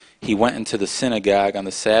he went into the synagogue on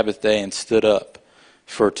the Sabbath day and stood up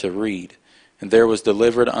for to read. And there was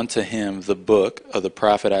delivered unto him the book of the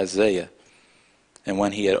prophet Isaiah. And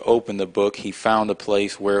when he had opened the book, he found a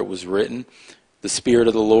place where it was written, The Spirit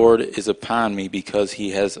of the Lord is upon me, because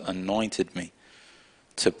he has anointed me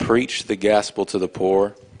to preach the gospel to the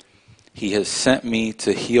poor. He has sent me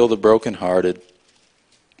to heal the brokenhearted,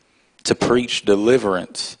 to preach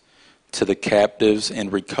deliverance to the captives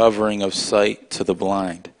and recovering of sight to the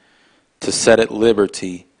blind, to set at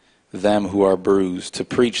liberty them who are bruised, to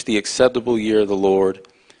preach the acceptable year of the Lord.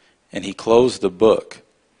 And he closed the book,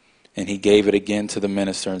 and he gave it again to the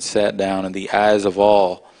minister and sat down, and the eyes of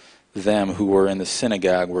all them who were in the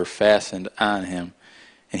synagogue were fastened on him.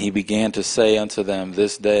 And he began to say unto them,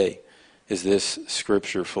 This day is this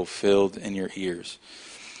scripture fulfilled in your ears.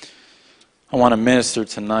 I want to minister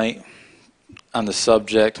tonight on the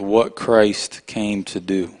subject, what Christ came to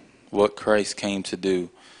do. What Christ came to do.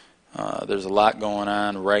 There's a lot going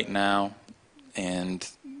on right now, and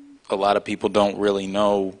a lot of people don't really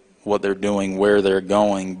know what they're doing, where they're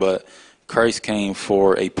going, but Christ came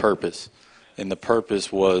for a purpose, and the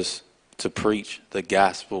purpose was to preach the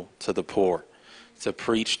gospel to the poor, to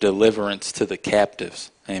preach deliverance to the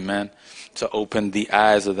captives, amen, to open the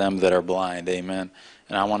eyes of them that are blind, amen.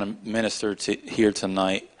 And I want to minister here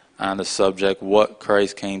tonight on the subject, what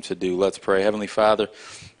Christ came to do. Let's pray. Heavenly Father,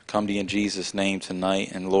 come to you in Jesus' name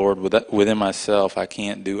tonight. And Lord, within myself, I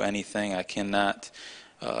can't do anything. I cannot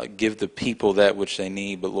give the people that which they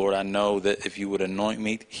need. But Lord, I know that if you would anoint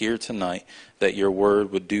me here tonight, that your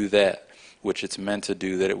word would do that which it's meant to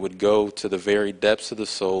do, that it would go to the very depths of the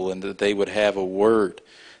soul, and that they would have a word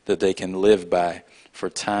that they can live by for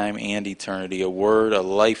time and eternity. A word, a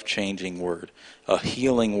life-changing word, a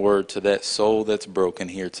healing word to that soul that's broken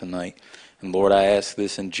here tonight. And Lord, I ask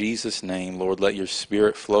this in Jesus' name. Lord, let your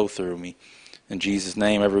spirit flow through me. In Jesus'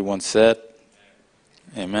 name, everyone said,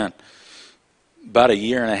 amen. About a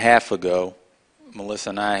year and a half ago, Melissa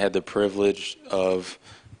and I had the privilege of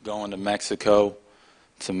going to Mexico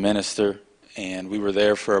to minister, and we were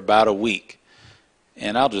there for about a week.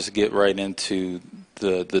 And I'll just get right into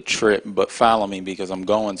the trip, but follow me because I'm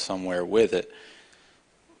going somewhere with it.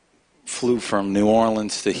 Flew from New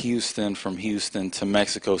Orleans to Houston, from Houston to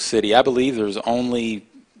Mexico City. I believe there's only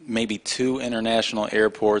maybe 2 international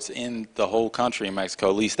airports in the whole country in Mexico.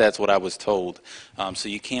 At least that's what I was told. So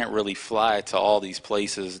you can't really fly to all these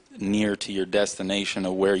places near to your destination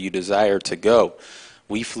of where you desire to go.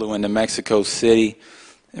 We flew into Mexico City,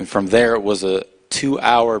 and from there it was a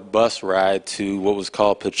 2-hour bus ride to what was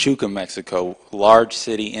called Pachuca, Mexico. Large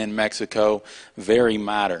city in Mexico, very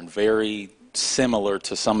modern, very similar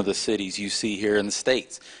to some of the cities you see here in the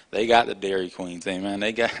States. They got the Dairy Queens, amen.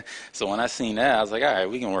 So when I seen that, I was like, all right,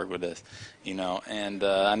 we can work with this, you know. And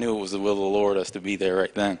I knew it was the will of the Lord us to be there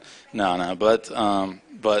right then. But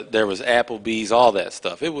there was Applebee's, all that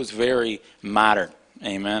stuff. It was very modern,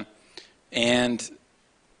 amen. And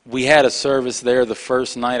we had a service there the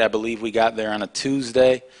first night. I believe we got there on a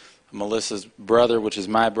Tuesday. Melissa's brother, which is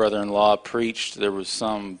my brother-in-law, preached. There was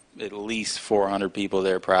at least 400 people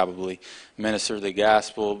there probably. Ministered the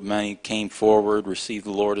gospel. Many came forward, received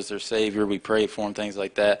the Lord as their Savior. We prayed for them, things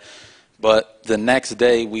like that. But the next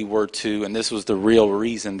day we were to, and this was the real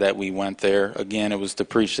reason that we went there. Again, it was to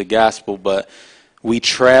preach the gospel, but we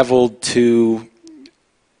traveled to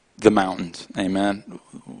the mountains. Amen.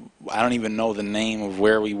 I don't even know the name of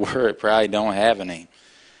where we were. It probably don't have a name.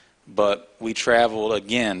 But we traveled,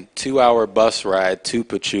 again, 2-hour bus ride to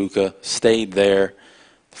Pachuca, stayed there,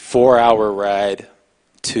 4-hour ride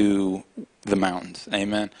to the mountains,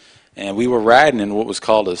 amen. And we were riding in what was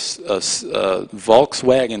called a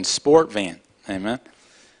Volkswagen sport van, amen.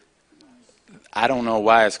 I don't know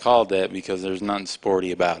why it's called that, because there's nothing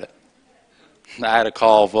sporty about it. I had to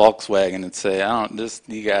call Volkswagen and say,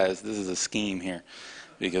 you guys, this is a scheme here,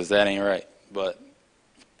 because that ain't right. But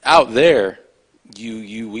out there,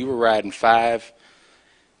 we were riding five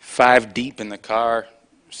deep in the car,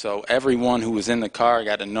 so everyone who was in the car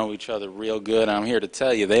got to know each other real good. And I'm here to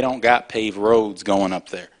tell you, they don't got paved roads going up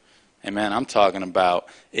there. And man, I'm talking about,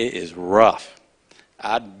 it is rough.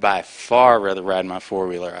 I'd by far rather ride my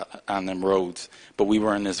four-wheeler on them roads, but we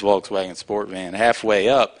were in this Volkswagen sport van. Halfway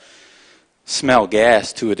up, smell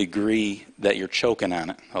gas to a degree that you're choking on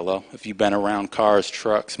it. Hello? If you've been around cars,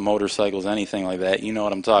 trucks, motorcycles, anything like that, you know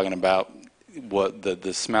what I'm talking about. What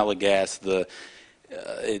the smell of gas,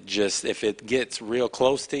 if it gets real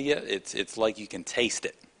close to you, it's like you can taste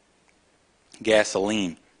it.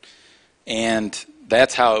 Gasoline. And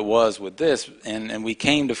that's how it was with this. And we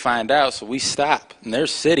came to find out, so we stopped. And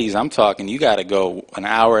there's cities, I'm talking, you got to go an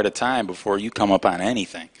hour at a time before you come up on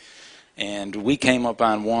anything. And we came up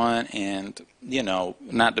on one, and, you know,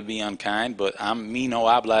 not to be unkind, but me no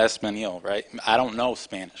habla español, right? I don't know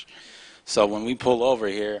Spanish. So when we pull over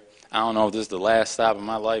here, I don't know if this is the last stop of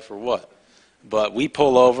my life or what. But we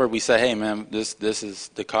pull over, we say, hey, man, this is,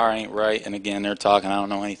 the car ain't right. And again, they're talking, I don't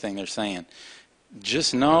know anything they're saying.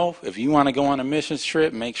 Just know, if you want to go on a missions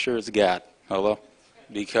trip, make sure it's God. Hello?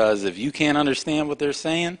 Because if you can't understand what they're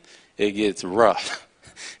saying, it gets rough.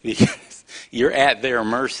 Because you're at their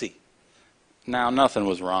mercy. Now, nothing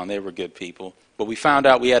was wrong. They were good people. But we found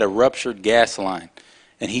out we had a ruptured gas line.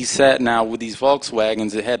 And he said, now, with these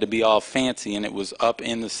Volkswagens, it had to be all fancy, and it was up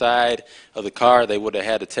in the side of the car. They would have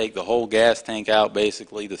had to take the whole gas tank out,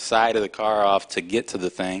 basically, the side of the car off to get to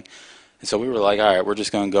the thing. And so we were like, all right, we're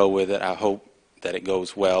just going to go with it. I hope that it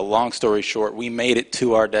goes well. Long story short, we made it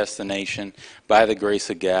to our destination by the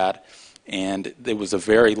grace of God. And it was a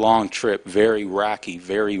very long trip, very rocky,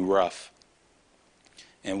 very rough.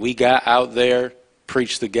 And we got out there,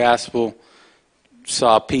 preached the gospel,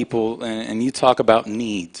 saw people, and you talk about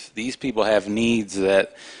needs. These people have needs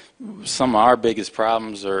that some of our biggest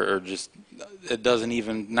problems are just, it doesn't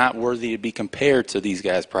even, not worthy to be compared to these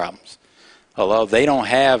guys' problems. Although they don't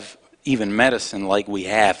have even medicine like we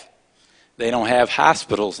have. They don't have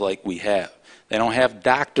hospitals like we have. They don't have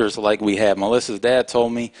doctors like we have. Melissa's dad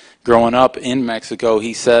told me growing up in Mexico,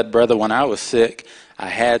 he said, brother, when I was sick, I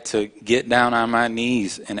had to get down on my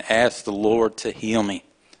knees and ask the Lord to heal me.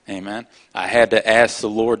 Amen. I had to ask the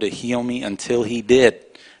Lord to heal me until he did.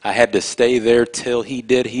 I had to stay there till he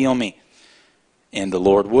did heal me. And the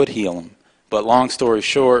Lord would heal him. But long story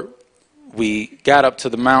short, we got up to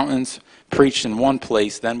the mountains, preached in one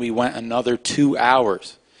place, then we went another 2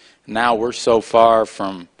 hours. Now we're so far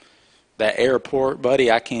from that airport,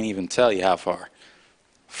 buddy, I can't even tell you how far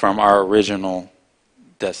from our original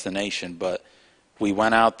destination. But we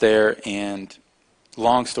went out there, and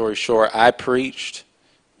long story short, I preached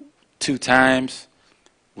 2 times.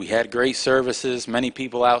 We had great services, many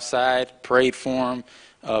people outside, prayed for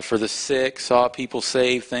them, for the sick, saw people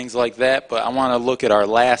saved, things like that. But I want to look at our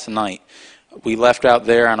last night. We left out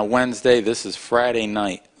there on a Wednesday. This is Friday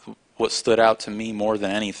night. What stood out to me more than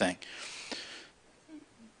anything,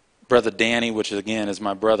 Brother Danny, which again is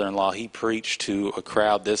my brother-in-law, he preached to a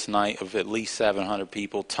crowd this night of at least 700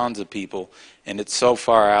 people, tons of people, and it's so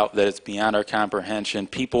far out that it's beyond our comprehension.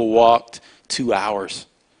 People walked 2 hours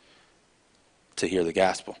to hear the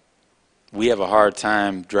gospel. We have a hard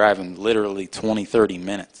time driving literally 20, 30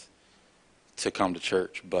 minutes to come to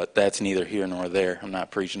church, but that's neither here nor there. I'm not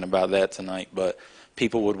preaching about that tonight, but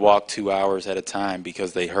people would walk 2 hours at a time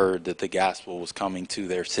because they heard that the gospel was coming to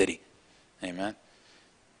their city. Amen.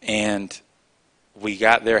 And we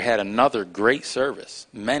got there, had another great service.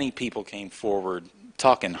 Many people came forward,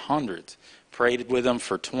 talking hundreds. Prayed with them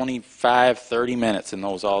for 25, 30 minutes in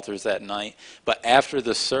those altars that night. But after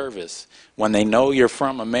the service, when they know you're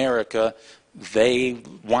from America, they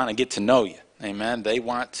want to get to know you. Amen. They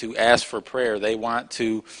want to ask for prayer. They want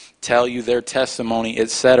to tell you their testimony,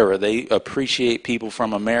 etc. They appreciate people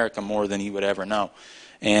from America more than you would ever know.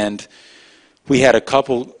 And we had a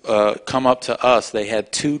couple come up to us. They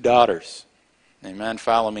had 2 daughters. Amen.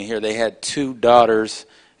 Follow me here. They had 2 daughters.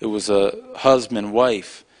 It was a husband,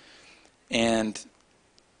 wife. And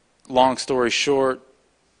long story short,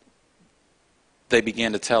 they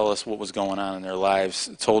began to tell us what was going on in their lives.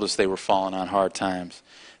 Told us they were falling on hard times.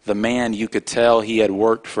 The man, you could tell he had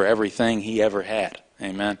worked for everything he ever had.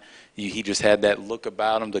 Amen. He just had that look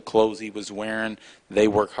about him, the clothes he was wearing. They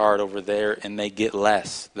work hard over there, and they get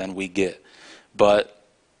less than we get. But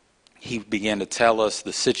he began to tell us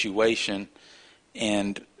the situation,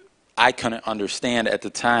 and I couldn't understand at the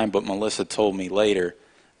time, but Melissa told me later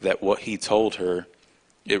that what he told her,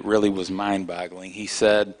 it really was mind-boggling. He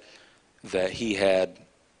said that he had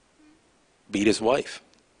beat his wife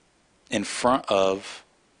in front of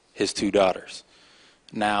his 2 daughters.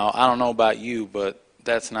 Now, I don't know about you, but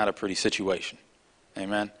that's not a pretty situation.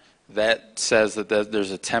 Amen? That says that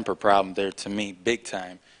there's a temper problem there to me, big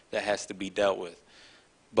time, that has to be dealt with.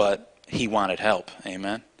 But he wanted help.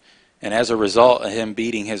 Amen? And as a result of him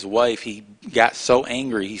beating his wife, he got so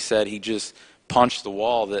angry, he said he just punched the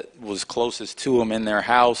wall that was closest to him in their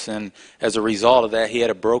house, and as a result of that, he had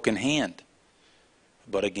a broken hand.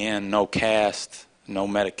 But again, no cast, no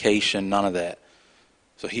medication, none of that.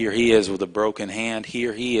 So here he is with a broken hand.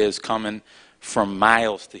 Here he is coming from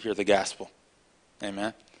miles to hear the gospel.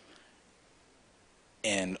 Amen.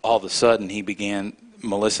 And all of a sudden,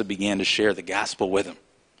 Melissa began to share the gospel with him.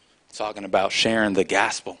 Talking about sharing the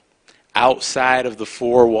gospel outside of the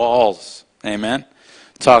 4 walls. Amen.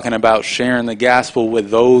 Talking about sharing the gospel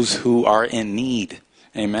with those who are in need.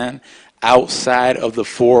 Amen. outside of the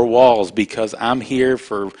four walls because I'm here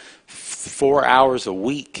for 4 hours a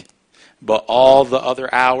week. But all the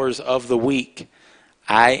other hours of the week,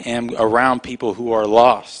 I am around people who are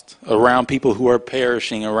lost, around people who are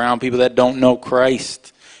perishing, around people that don't know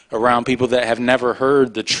Christ, around people that have never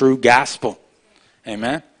heard the true gospel.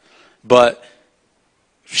 Amen? But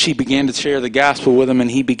she began to share the gospel with him,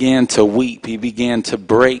 and he began to weep. He began to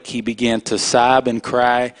break. He began to sob and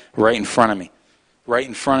cry right in front of me, right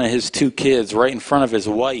in front of his 2 kids, right in front of his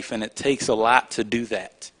wife. And it takes a lot to do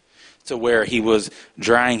that, to where he was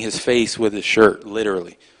drying his face with his shirt,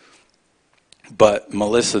 literally. But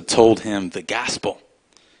Melissa told him the gospel,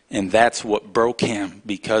 and that's what broke him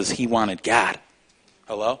because he wanted God.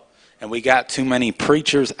 Hello? And we got too many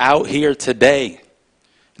preachers out here today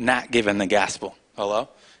not giving the gospel. Hello?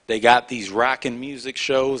 They got these rockin' music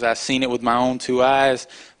shows. I've seen it with my own 2 eyes.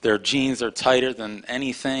 Their jeans are tighter than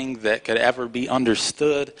anything that could ever be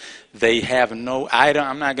understood. They have I'm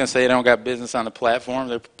not going to say they don't got business on the platform.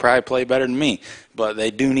 They probably play better than me. But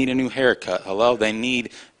they do need a new haircut. Hello? They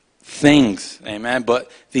need things. Amen?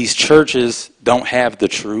 But these churches don't have the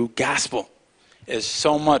true gospel. There's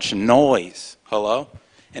so much noise. Hello?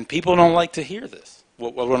 And people don't like to hear this,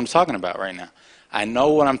 what I'm talking about right now. I know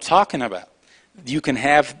what I'm talking about. You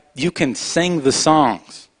can sing the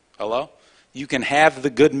songs. Hello? You can have the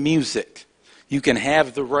good music. You can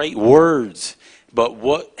have the right words. But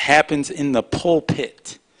what happens in the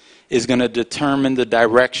pulpit is going to determine the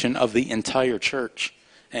direction of the entire church.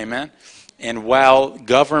 Amen? And while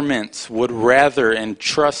governments would rather, and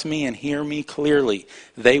trust me and hear me clearly,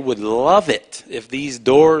 they would love it if these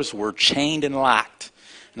doors were chained and locked.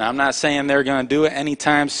 Now, I'm not saying they're going to do it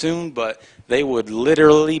anytime soon, but they would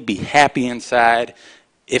literally be happy inside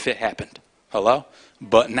if it happened. Hello?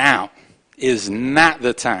 But now is not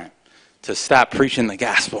the time to stop preaching the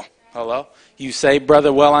gospel. Hello? You say,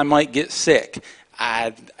 brother, well, I might get sick.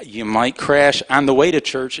 You might crash on the way to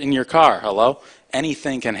church in your car. Hello?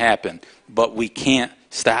 Anything can happen. But we can't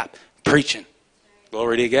stop preaching.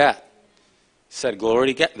 Glory to God. Said glory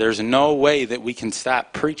to God. There's no way that we can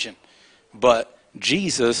stop preaching. But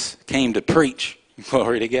Jesus came to preach.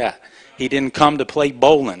 Glory to God. He didn't come to play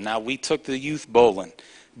bowling. Now, we took the youth bowling,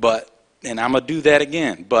 and I'm going to do that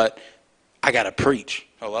again, but I got to preach.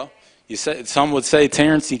 Hello? Some would say,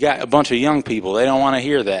 Terrence, you got a bunch of young people. They don't want to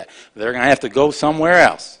hear that. They're going to have to go somewhere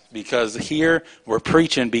else, because here we're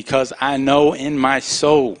preaching because I know in my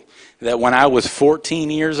soul that when I was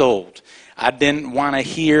 14 years old, I didn't want to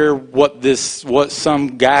hear what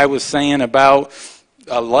some guy was saying about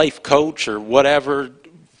a life coach or whatever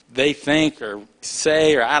they think or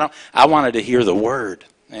say, or I wanted to hear the word.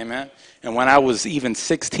 Amen. And when I was even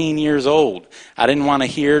 16 years old, I didn't want to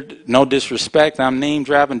hear, no disrespect, I'm name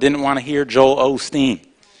dropping, didn't want to hear Joel Osteen.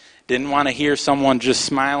 Didn't want to hear someone just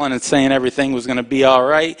smiling and saying everything was going to be all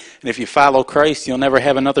right, and if you follow Christ, you'll never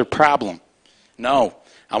have another problem. No,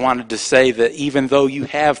 I wanted to say that even though you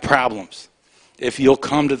have problems, if you'll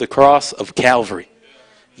come to the cross of Calvary,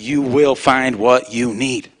 you will find what you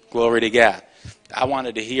need. Glory to God. I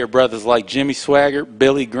wanted to hear brothers like Jimmy Swaggart,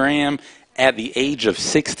 Billy Graham at the age of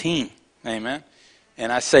 16. Amen.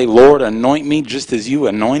 And I say, Lord, anoint me just as you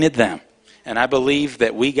anointed them. And I believe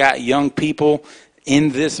that we got young people in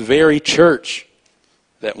this very church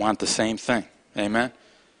that want the same thing. Amen.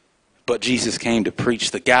 But Jesus came to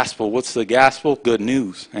preach the gospel. What's the gospel? Good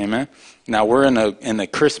news. Amen. Now we're in the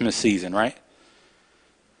Christmas season, right?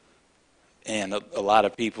 And a lot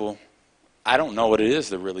of people, I don't know what it is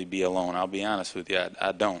to really be alone. I'll be honest with you.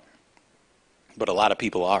 I don't. But a lot of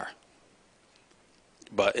people are.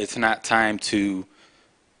 But it's not time to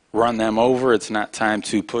run them over. It's not time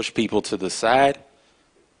to push people to the side.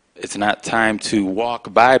 It's not time to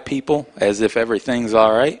walk by people as if everything's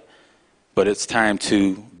all right. But it's time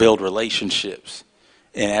to build relationships.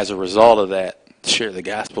 And as a result of that, share the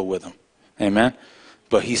gospel with them. Amen?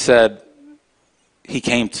 But he said he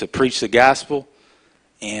came to preach the gospel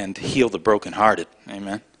and heal the brokenhearted.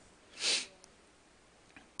 Amen.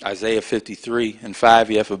 Isaiah 53:5.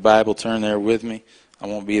 You have a Bible, turn there with me. I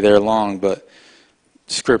won't be there long, but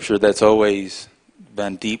scripture that's always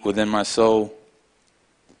been deep within my soul.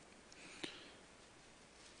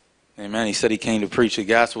 Amen. He said he came to preach the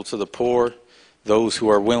gospel to the poor, those who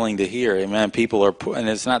are willing to hear. Amen. People are poor, and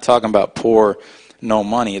it's not talking about poor, no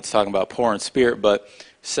money. It's talking about poor in spirit, but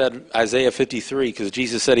said Isaiah 53, because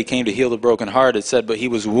Jesus said he came to heal the brokenhearted. It said, but he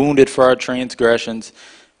was wounded for our transgressions,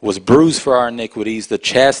 was bruised for our iniquities. The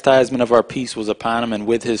chastisement of our peace was upon him, and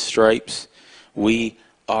with his stripes we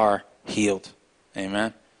are healed.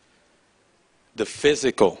 Amen. The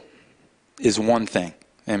physical is one thing.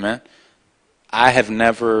 Amen. I've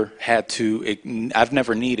never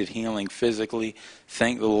needed healing physically.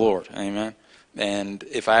 Thank the Lord. Amen. And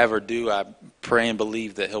if I ever do, I pray and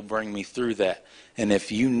believe that he'll bring me through that. And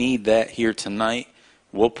if you need that here tonight,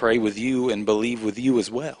 we'll pray with you and believe with you as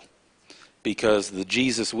well. Because the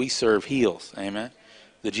Jesus we serve heals. Amen.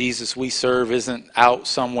 The Jesus we serve isn't out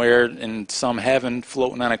somewhere in some heaven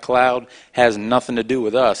floating on a cloud. Has nothing to do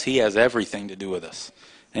with us. He has everything to do with us.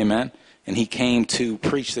 Amen. And he came to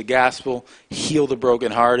preach the gospel, heal the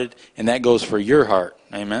brokenhearted, and that goes for your heart.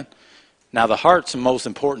 Amen. Now, the heart's the most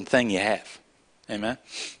important thing you have. Amen.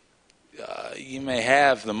 You may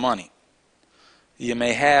have the money. You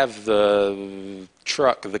may have the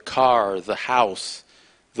truck, the car, the house,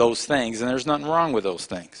 those things, and there's nothing wrong with those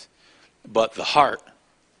things. But the heart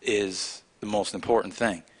is the most important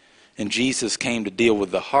thing. And Jesus came to deal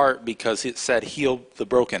with the heart because it said heal the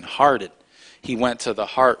brokenhearted. He went to the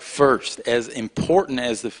heart first. As important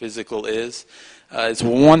as the physical is, it's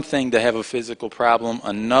one thing to have a physical problem,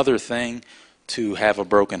 another thing to have a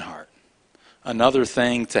broken heart. Another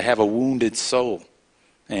thing to have a wounded soul.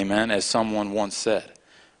 Amen, as someone once said.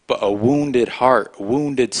 But a wounded heart, a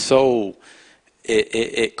wounded soul,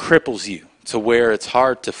 it cripples you to where it's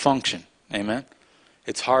hard to function. Amen.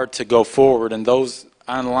 It's hard to go forward. And those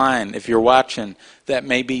online, if you're watching, that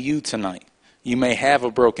may be you tonight. You may have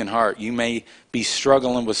a broken heart. You may be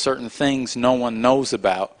struggling with certain things no one knows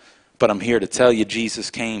about. But I'm here to tell you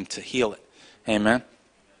Jesus came to heal it. Amen.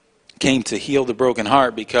 Came to heal the broken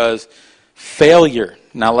heart because failure.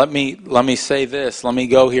 Now let me say this. Let me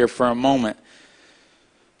go here for a moment.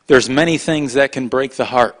 There's many things that can break the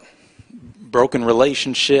heart. Broken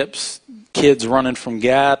relationships, kids running from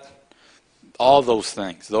God, all those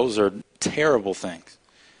things. Those are terrible things.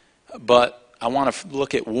 But I want to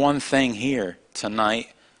look at one thing here tonight,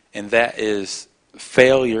 and that is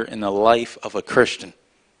failure in the life of a Christian.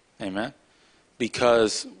 Amen?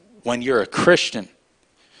 Because when you're a Christian,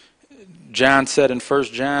 John said in 1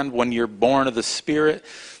 John, when you're born of the Spirit,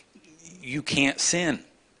 you can't sin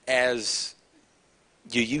as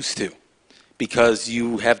you used to because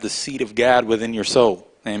you have the seed of God within your soul.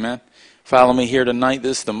 Amen? Follow me here tonight.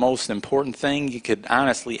 This is the most important thing you could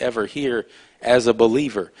honestly ever hear as a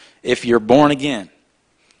believer. If you're born again,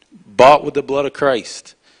 bought with the blood of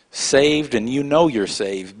Christ, saved, and you know you're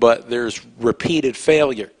saved, but there's repeated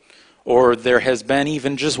failure, or there has been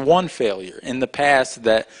even just one failure in the past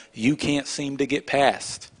that you can't seem to get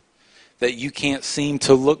past, that you can't seem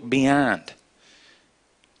to look beyond.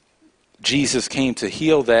 Jesus came to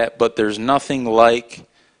heal that, but there's nothing like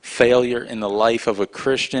failure in the life of a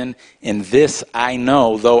Christian. And this I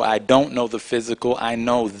know, though I don't know the physical, I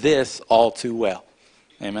know this all too well.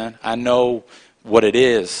 Amen. I know what it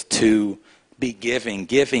is to be giving.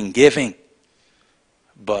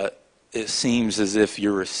 But it seems as if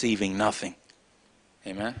you're receiving nothing.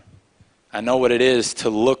 Amen. I know what it is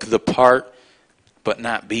to look the part, but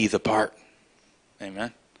not be the part.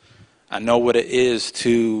 Amen. I know what it is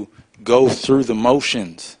to go through the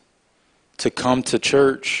motions, to come to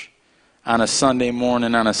church on a Sunday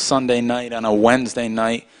morning, on a Sunday night, on a Wednesday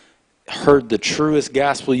night, heard the truest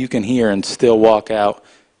gospel you can hear and still walk out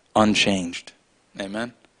unchanged.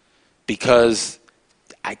 Amen? Because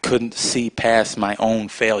I couldn't see past my own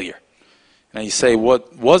failure. Now you say,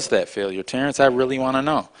 what was that failure, Terrence? I really want to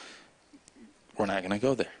know. We're not going to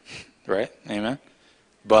go there, right? Amen?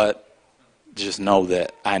 But just know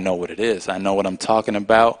that I know what it is. I know what I'm talking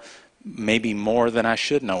about. Maybe more than I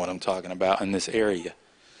should know what I'm talking about in this area.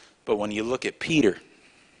 But when you look at Peter,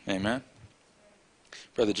 amen.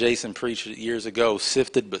 Brother Jason preached it years ago,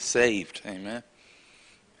 sifted but saved, amen.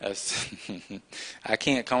 I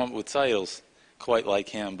can't come up with titles quite like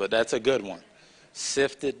him, but that's a good one.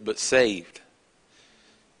 Sifted but saved.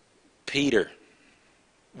 Peter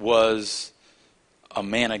was a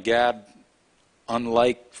man of God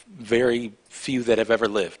unlike very few that have ever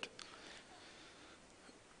lived.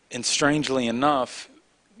 And strangely enough,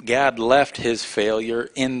 God left his failure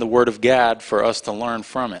in the Word of God for us to learn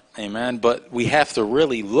from it. Amen? But we have to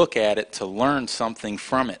really look at it to learn something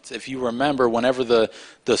from it. If you remember, whenever the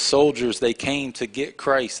soldiers, they came to get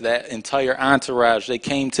Christ, that entire entourage, they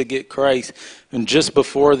came to get Christ. And just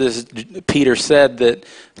before this, Peter said that,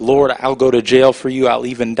 Lord, I'll go to jail for you. I'll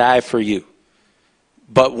even die for you.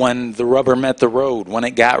 But when the rubber met the road, when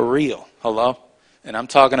it got real, hello? And I'm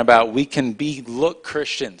talking about we can look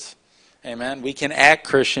Christians. Amen. We can act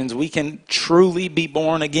Christians. We can truly be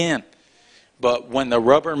born again. But when the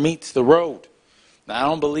rubber meets the road, now I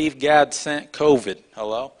don't believe God sent COVID.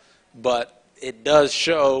 Hello? But it does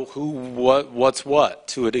show what's what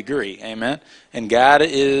to a degree. Amen. And God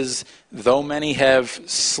is, though many have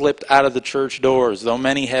slipped out of the church doors, though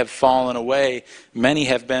many have fallen away, many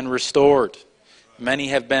have been restored. Many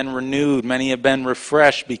have been renewed. Many have been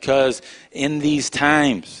refreshed, because in these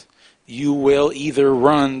times you will either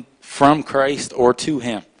run from Christ or to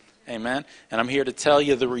him. Amen. And I'm here to tell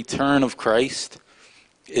you the return of Christ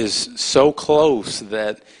is so close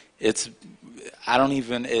that it's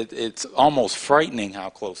almost frightening how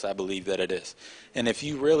close I believe that it is. And if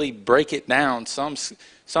you really break it down, some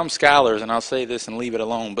scholars, and I'll say this and leave it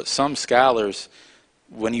alone, but some scholars,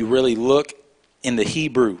 when you really look in the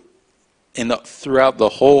Hebrew, throughout the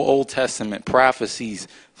whole Old Testament, prophecies,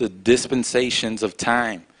 the dispensations of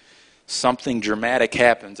time, something dramatic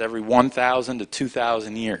happens every 1,000 to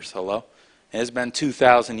 2,000 years. Hello? And it's been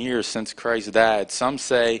 2,000 years since Christ died. Some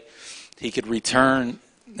say he could return,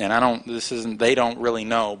 and they don't really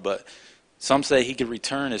know, but some say he could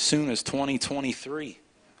return as soon as 2023.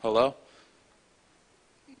 Hello?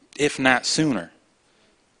 If not sooner.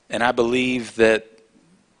 And I believe that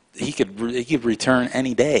he could return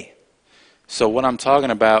any day. So what I'm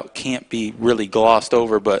talking about can't be really glossed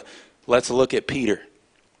over, but let's look at Peter.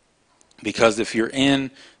 Because if you're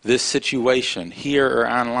in this situation, here or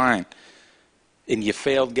online, and you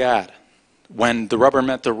failed God, when the rubber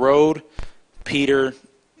met the road, Peter,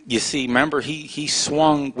 you see, remember, he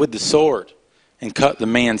swung with the sword and cut the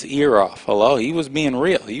man's ear off. Hello? He was being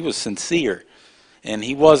real. He was sincere. And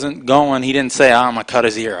he didn't say, I'm going to cut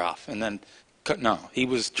his ear off. And then, no, he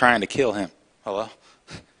was trying to kill him. Hello?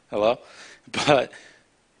 Hello? But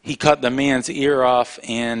he cut the man's ear off,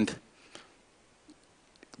 and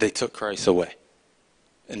they took Christ away.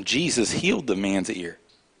 And Jesus healed the man's ear.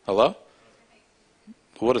 Hello?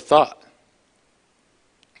 Who would have thought?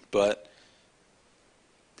 But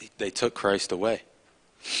they took Christ away.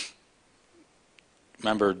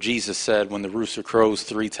 Remember, Jesus said, when the rooster crows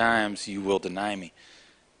 3 times, you will deny me.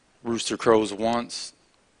 Rooster crows once.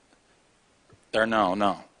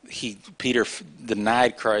 Peter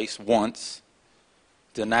denied Christ once,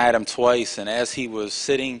 denied him twice, and as he was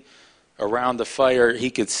sitting around the fire, he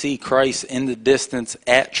could see Christ in the distance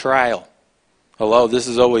at trial. Hello, this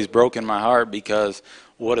has always broken my heart, because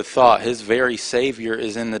would have thought his very Savior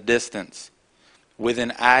is in the distance.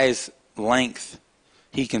 Within eye's length,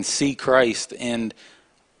 he can see Christ, and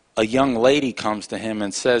a young lady comes to him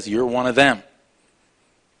and says, you're one of them.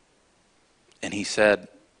 And he said,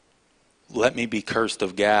 let me be cursed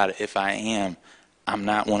of God if I am. I'm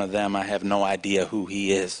not one of them. I have no idea who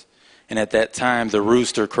he is. And at that time, the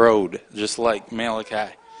rooster crowed, just like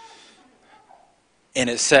Malachi. And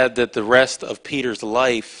it said that the rest of Peter's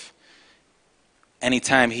life,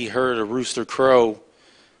 anytime he heard a rooster crow,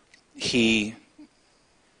 he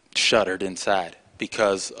shuddered inside,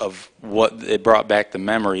 because of what it brought back the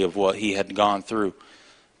memory of what he had gone through.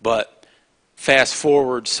 But fast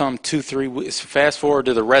forward some 2-3 weeks, fast forward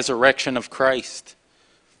to the resurrection of Christ.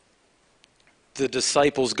 The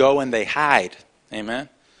disciples go and they hide. Amen.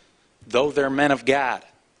 Though they're men of God,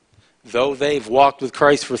 though they've walked with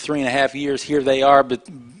Christ for 3.5 years, here they are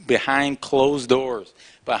behind closed doors,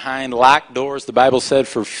 behind locked doors, the Bible said,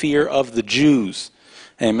 for fear of the Jews.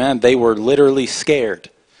 Amen. They were literally scared.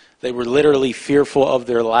 They were literally fearful of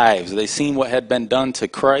their lives. They seen what had been done to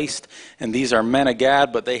Christ, and these are men of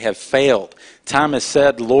God, but they have failed. Thomas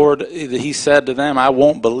said, Lord, he said to them, I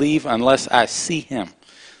won't believe unless I see him.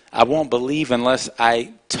 I won't believe unless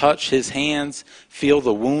I touch his hands, feel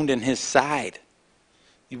the wound in his side.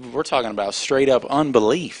 We're talking about straight up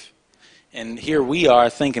unbelief. And here we are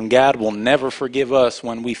thinking God will never forgive us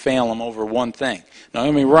when we fail him over one thing. Now,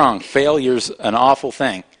 don't get me wrong, failure's an awful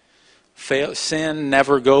thing. Sin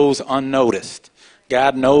never goes unnoticed.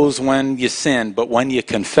 God knows when you sin, but when you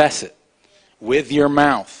confess it with your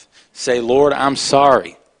mouth, say, Lord, I'm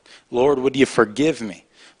sorry. Lord, would you forgive me?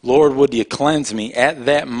 Lord, would you cleanse me? At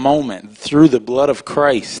that moment, through the blood of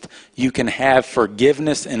Christ, you can have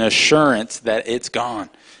forgiveness and assurance that it's gone.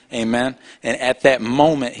 Amen. And at that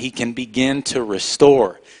moment, he can begin to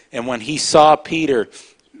restore. And when he saw Peter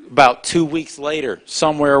about 2 weeks later,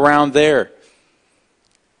 somewhere around there,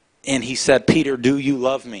 and he said, Peter, do you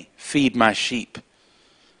love me? Feed my sheep.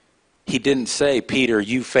 He didn't say, Peter,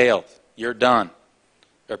 you failed. You're done.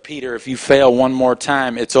 Or Peter, if you fail one more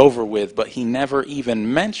time, it's over with. But he never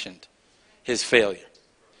even mentioned his failure.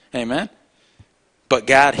 Amen? But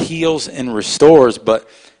God heals and restores. But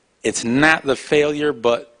it's not the failure,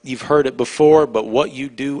 but you've heard it before, but what you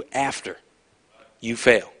do after you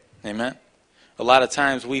fail. Amen? A lot of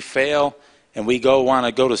times we fail and we want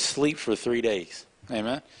to go to sleep for 3 days.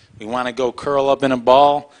 Amen? We want to go curl up in a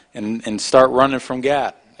ball and start running from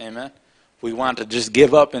God. Amen? We want to just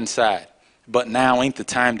give up inside. But now ain't the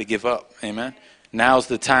time to give up. Amen. Now's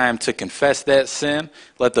the time to confess that sin.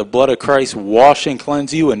 Let the blood of Christ wash and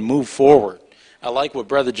cleanse you and move forward. I like what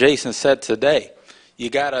Brother Jason said today. You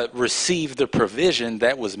got to receive the provision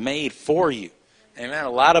that was made for you. Amen. A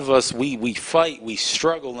lot of us, we fight, we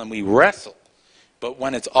struggle, and we wrestle. But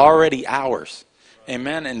when it's already ours.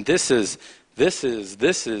 Amen. And this is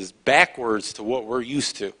backwards to what we're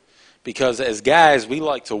used to. Because as guys, we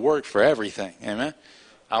like to work for everything. Amen.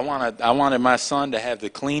 I wanted my son to have the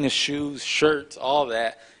cleanest shoes, shirts, all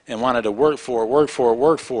that, and wanted to work for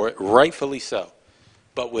it, rightfully so.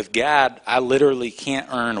 But with God, I literally can't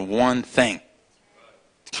earn one thing.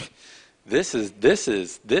 This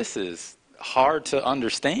is hard to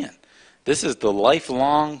understand. This is the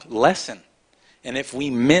lifelong lesson. And if we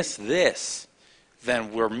miss this,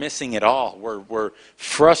 then we're missing it all. We're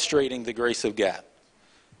frustrating the grace of God.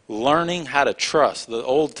 Learning how to trust. The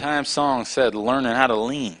old time song said, learning how to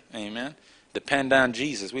lean. Amen. Depend on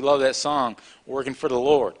Jesus. We love that song, working for the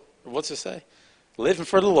Lord. What's it say? Living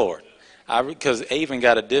for the Lord. Because Avon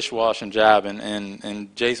got a dishwashing job,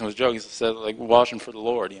 and Jason was joking. He said, like, washing for the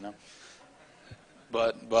Lord, you know.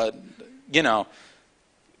 But you know,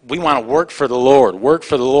 we want to work for the Lord. Work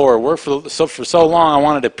for the Lord. So for so long, I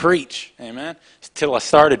wanted to preach. Amen. Till I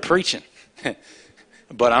started preaching.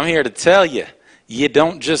 But I'm here to tell you, you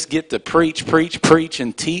don't just get to preach,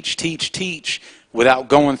 and teach without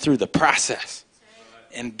going through the process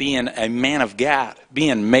and being a man of God,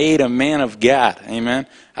 being made a man of God. Amen.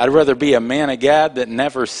 I'd rather be a man of God that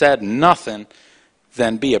never said nothing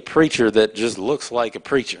than be a preacher that just looks like a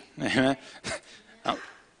preacher. Amen.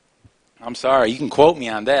 I'm sorry, you can quote me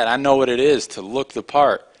on that. I know what it is to look the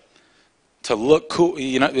part, to look cool.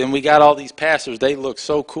 You know, and we got all these pastors, they look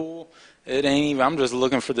so cool. It ain't even, I'm just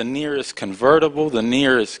looking for the nearest convertible, the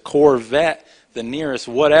nearest Corvette, the nearest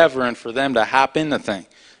whatever, and for them to hop in the thing.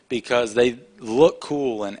 Because they look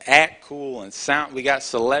cool and act cool and sound. We got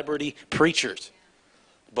celebrity preachers.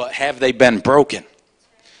 But have they been broken?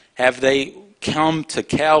 Have they come to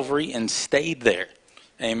Calvary and stayed there?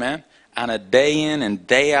 Amen. On a day in and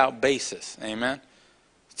day out basis. Amen.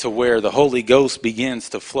 To where the Holy Ghost begins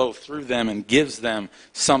to flow through them and gives them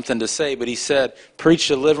something to say. But he said, preach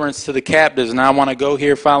deliverance to the captives. And I want to go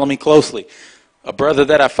here, follow me closely. A brother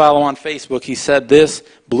that I follow on Facebook, he said this,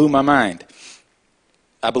 blew my mind.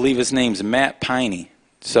 I believe his name's Matt Piney.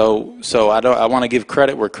 So I want to give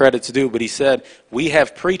credit where credit's due. But he said, we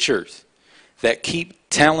have preachers that keep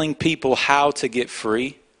telling people how to get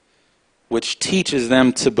free, which teaches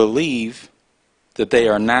them to believe that they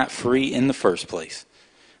are not free in the first place.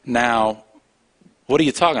 Now, what are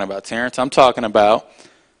you talking about, Terrence? I'm talking about,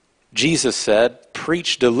 Jesus said,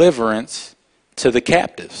 preach deliverance to the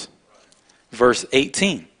captives. Verse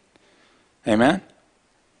 18. Amen?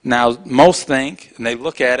 Now, most think, and they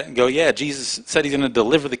look at it and go, yeah, Jesus said he's going to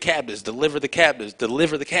deliver the captives, deliver the captives,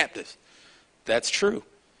 deliver the captives. That's true.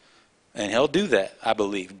 And he'll do that, I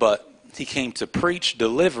believe. But he came to preach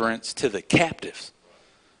deliverance to the captives.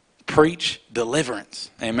 Preach deliverance.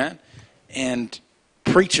 Amen? And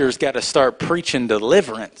preachers got to start preaching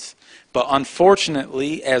deliverance. But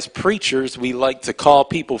unfortunately, as preachers, we like to call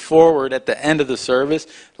people forward at the end of the service,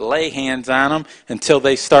 lay hands on them until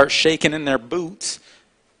they start shaking in their boots,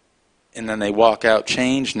 and then they walk out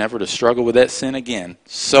changed, never to struggle with that sin again.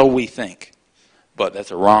 So we think. But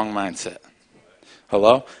that's a wrong mindset.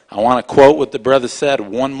 Hello? I want to quote what the brother said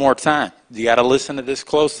one more time. You got to listen to this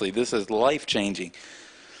closely. This is life-changing.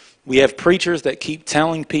 We have preachers that keep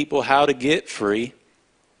telling people how to get free.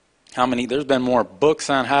 There's been more books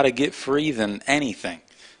on how to get free than anything.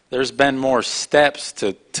 There's been more steps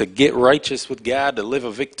to get righteous with God, to live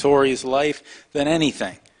a victorious life than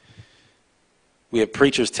anything. We have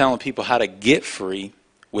preachers telling people how to get free,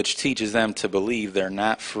 which teaches them to believe they're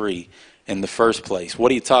not free in the first place.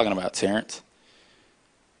 What are you talking about, Terrence?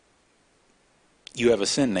 You have a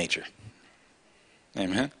sin nature.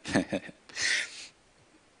 Amen.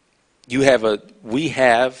 We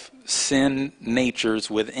have sin natures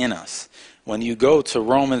within us. When you go to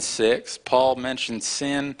Romans 6, Paul mentions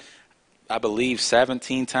sin, I believe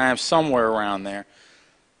 17 times, somewhere around there.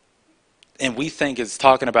 And we think it's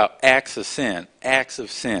talking about acts of sin, acts of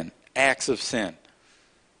sin, acts of sin.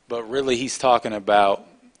 But really he's talking about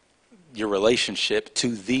your relationship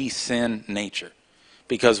to the sin nature.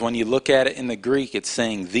 Because when you look at it in the Greek, it's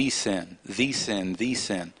saying the sin, the sin, the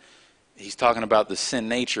sin. He's talking about the sin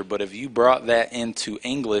nature, but if you brought that into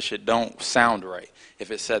English, it don't sound right. If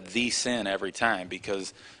it said the sin every time,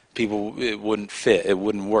 because it wouldn't fit, it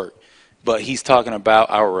wouldn't work. But he's talking about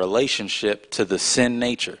our relationship to the sin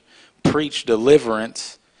nature. Preach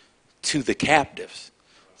deliverance to the captives.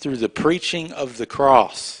 through the preaching of the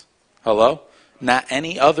cross. Hello? Not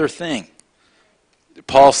any other thing.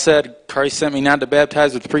 Paul said, Christ sent me not to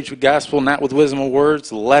baptize, but to preach the gospel, not with wisdom of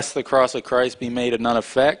words, lest the cross of Christ be made of none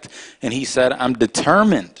effect. And he said, I'm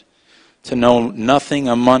determined to know nothing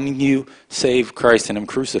among you save Christ and him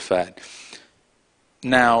crucified.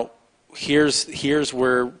 Now, here's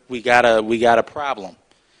where we got a problem.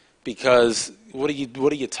 Because what are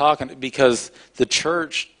you talking? Because the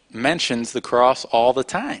church mentions the cross all the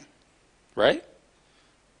time, right?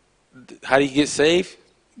 How do you get saved?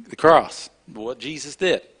 The cross, what Jesus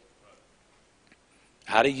did.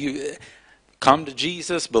 How do you come to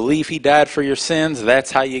Jesus, believe he died for your sins?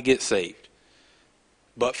 That's how you get saved.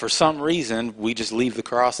 But for some reason, we just leave the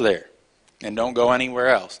cross there and don't go anywhere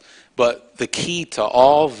else. But the key to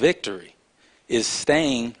all victory is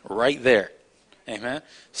staying right there. Amen.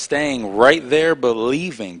 Staying right there,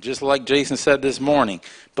 believing, just like Jason said this morning,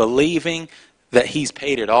 believing that he's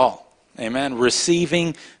paid it all. Amen.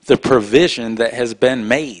 Receiving the provision that has been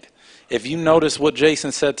made. If you notice what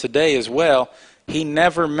Jason said today as well, he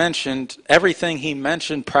never mentioned, everything he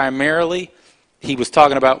mentioned primarily, he was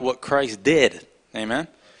talking about what Christ did. Amen.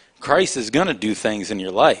 Christ is going to do things in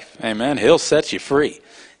your life. Amen. He'll set you free.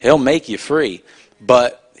 He'll make you free.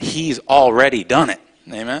 But he's already done it.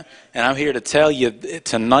 Amen. And I'm here to tell you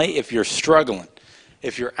tonight, if you're struggling,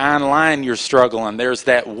 if you're online, you're struggling, there's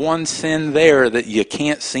that one sin there that you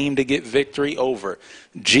can't seem to get victory over.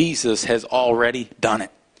 Jesus has already done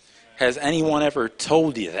it. Has anyone ever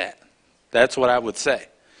told you that? That's what I would say.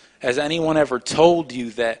 Has anyone ever told you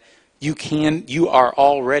that you are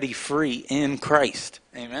already free in Christ?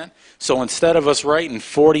 Amen. So instead of us writing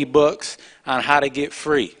 40 books on how to get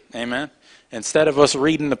free, amen, instead of us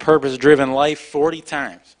reading The Purpose-Driven Life 40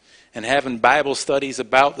 times and having Bible studies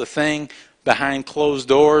about the thing behind closed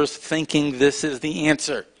doors, thinking this is the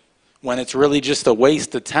answer, when it's really just a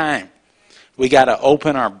waste of time, we got to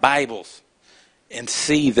open our Bibles and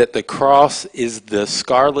see that the cross is the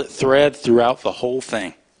scarlet thread throughout the whole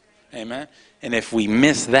thing. Amen? And if we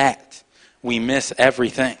miss that, we miss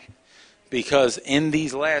everything. Because in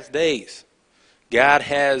these last days, God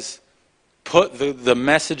has put the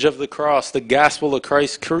message of the cross, the gospel of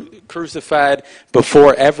Christ crucified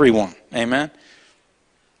before everyone. Amen?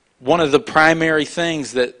 One of the primary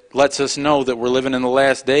things that lets us know that we're living in the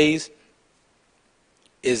last days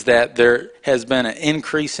is that there has been an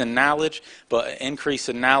increase in knowledge, but an increase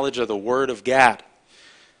in knowledge of the Word of God.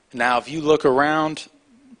 Now, if you look around,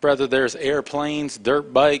 brother, there's airplanes,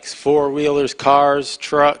 dirt bikes, four-wheelers, cars,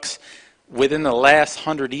 trucks. Within the last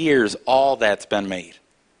 100 years, all that's been made.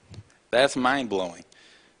 That's mind-blowing.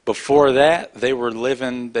 Before that, the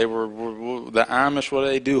Amish, what do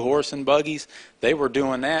they do, horse and buggies? They were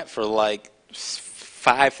doing that for like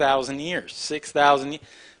 5,000 years, 6,000 years.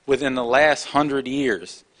 Within the last 100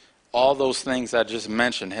 years, all those things I just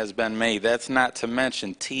mentioned has been made. That's not to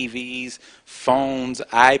mention TVs, phones,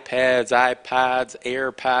 iPads, iPods,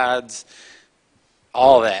 AirPods,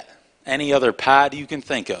 all that. Any other pod you can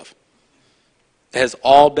think of has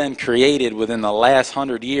all been created within the last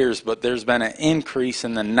 100 years, but there's been an increase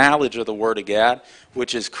in the knowledge of the Word of God,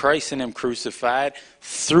 which is Christ and him crucified,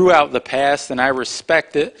 throughout the past, and I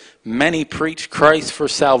respect it. Many preach Christ for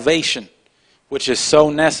salvation, which is so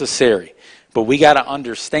necessary. But we got to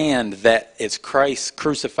understand that it's Christ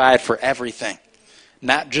crucified for everything,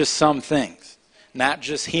 not just some things, not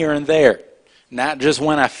just here and there, not just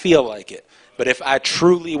when I feel like it. But if I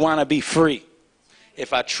truly want to be free,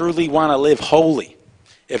 if I truly want to live holy,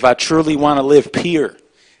 if I truly want to live pure,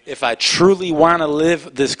 if I truly want to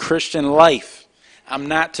live this Christian life, I'm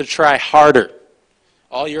not to try harder.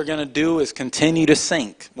 All you're going to do is continue to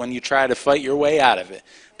sink when you try to fight your way out of it.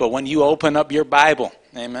 But when you open up your Bible,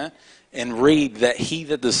 amen, and read that he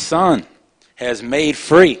that the Son has made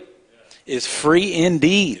free is free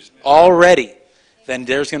indeed already, then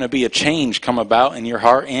there's going to be a change come about in your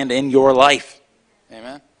heart and in your life.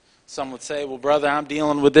 Amen. Some would say, well, brother, I'm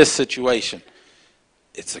dealing with this situation.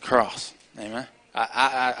 It's the cross. Amen.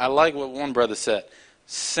 I like what one brother said.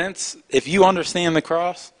 If you understand the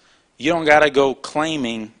cross, you don't got to go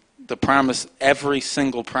claiming the promise, every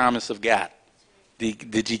single promise of God.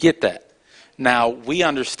 Did you get that? Now, we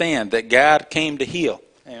understand that God came to heal.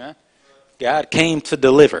 Amen. God came to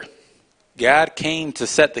deliver. God came to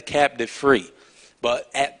set the captive free. But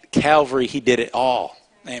at Calvary, he did it all.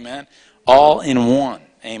 Amen. All in one.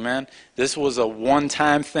 Amen. This was a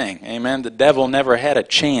one-time thing. Amen. The devil never had a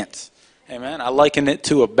chance. Amen. I liken it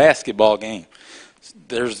to a basketball game.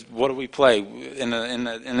 What do we play? In the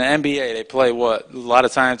NBA, they play what? A lot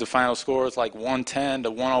of times the final score is like 110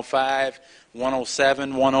 to 105,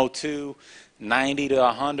 107, 102, 90 to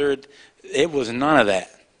 100. It was none of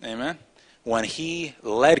that. Amen. When he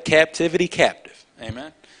led captivity captive.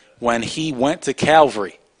 Amen. When he went to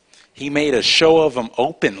Calvary, he made a show of them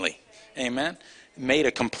openly. Amen. Made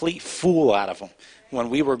a complete fool out of them. When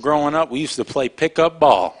we were growing up, we used to play pickup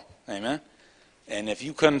ball. Amen. And if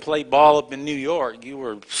you couldn't play ball up in New York, you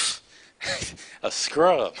were a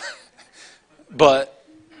scrub. But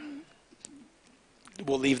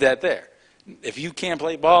we'll leave that there. If you can't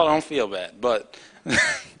play ball, don't feel bad. But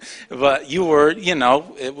but you were,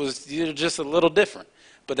 you're just a little different.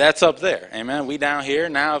 But that's up there. Amen. We down here.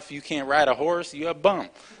 Now, if you can't ride a horse, you're a bum.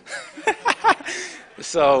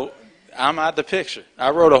 So I'm out the picture.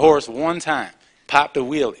 I rode a horse one time, popped a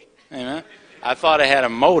wheelie. Amen. I thought it had a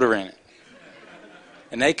motor in it.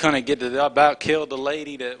 And they couldn't get it about killed the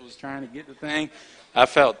lady that was trying to get the thing. I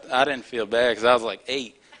didn't feel bad because I was like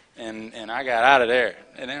 8. And I got out of there.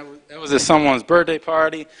 And that was at someone's birthday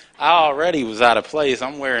party. I already was out of place.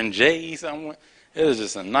 I'm wearing J's. It was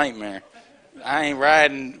just a nightmare. I ain't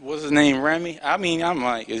riding, what's his name, Remy? I mean, I'm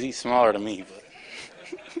like, is he smaller than me?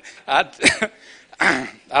 But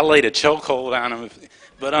I laid a chokehold on him.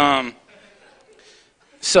 But,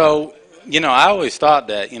 so, I always thought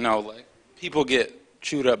that, like, people get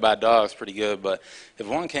chewed up by dogs pretty good. But if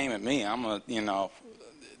one came at me, I'm a,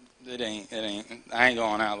 it ain't, I ain't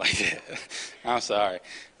going out like that. I'm sorry.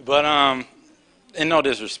 But, and no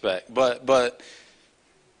disrespect, but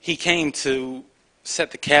he came to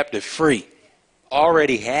set the captive free.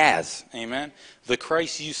 Already has. Amen. The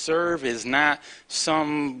Christ you serve is not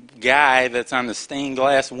some guy that's on the stained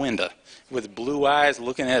glass window with blue eyes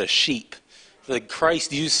looking at a sheep. The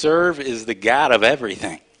Christ you serve is the God of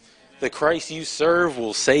everything. The Christ you serve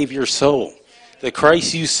will save your soul. The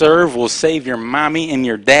Christ you serve will save your mommy and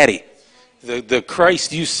your daddy. The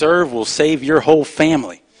Christ you serve will save your whole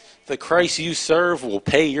family. The Christ you serve will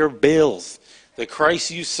pay your bills. The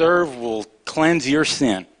Christ you serve will cleanse your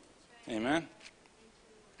sin. Amen.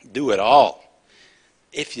 Do it all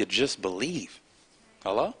if you just believe.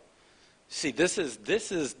 Hello? See, this is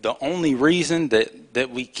the only reason that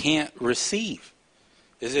we can't receive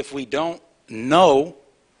is if we don't know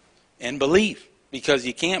and believe, because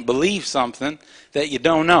you can't believe something that you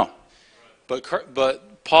don't know.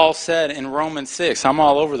 But Paul said in Romans 6, I'm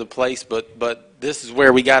all over the place, but this is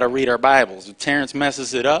where we got to read our Bibles. If Terrence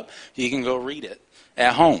messes it up, you can go read it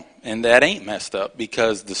at home, and that ain't messed up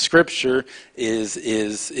because the Scripture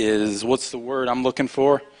is what's the word I'm looking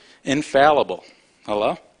for? Infallible.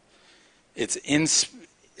 Hello? It's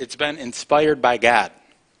been inspired by God.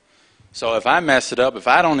 So if I mess it up, if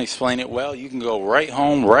I don't explain it well, you can go right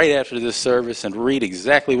home right after this service and read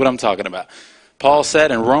exactly what I'm talking about. Paul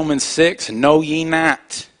said in Romans 6, know ye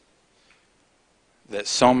not that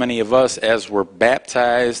so many of us, as were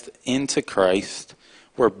baptized into Christ,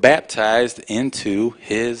 were baptized into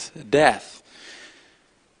his death.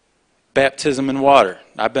 Baptism in water.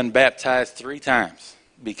 I've been baptized 3 times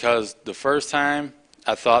because the first time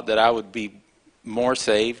I thought that I would be more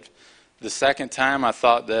saved. The second time I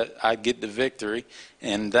thought that I'd get the victory.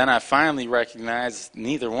 And then I finally recognized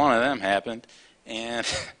neither one of them happened. And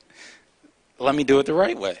let me do it the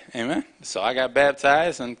right way. Amen. So I got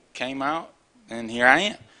baptized and came out, and here I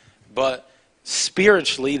am. But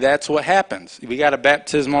spiritually, that's what happens. We got a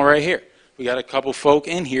baptismal right here. We got a couple folk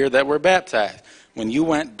in here that were baptized. When you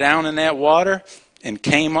went down in that water and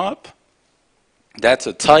came up, that's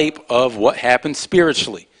a type of what happened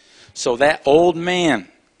spiritually. So that old man,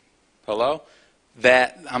 hello,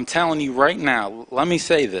 that I'm telling you right now, let me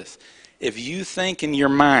say this. If you think in your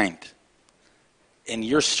mind and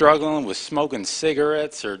you're struggling with smoking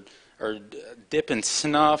cigarettes or dipping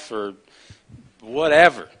snuff or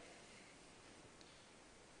whatever,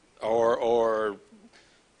 or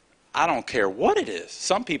I don't care what it is.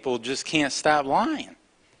 Some people just can't stop lying.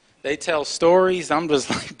 They tell stories. I'm just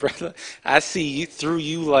like, brother, I see you through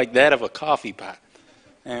you like that of a coffee pot.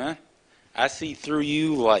 Yeah? I see through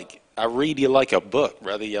you like, I read you like a book,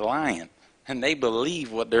 brother. You're lying. And they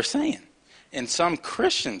believe what they're saying. And some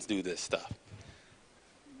Christians do this stuff.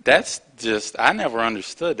 That's just, I never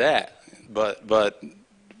understood that. But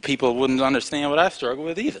people wouldn't understand what I struggle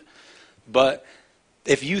with either. But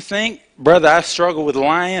if you think, brother, I struggle with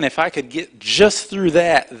lying, if I could get just through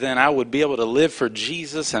that, then I would be able to live for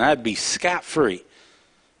Jesus and I'd be scot-free.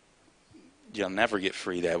 You'll never get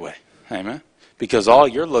free that way. Amen? Because all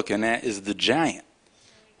you're looking at is the giant.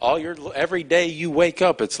 Every day you wake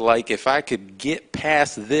up, it's like, if I could get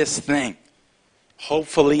past this thing,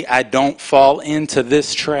 hopefully I don't fall into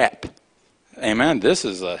this trap. Amen? This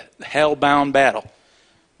is a hell-bound battle.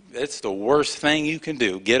 It's the worst thing you can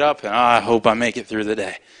do. Get up and, I hope I make it through the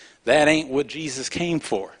day. That ain't what Jesus came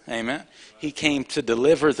for. Amen? He came to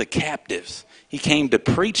deliver the captives. He came to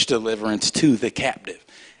preach deliverance to the captive.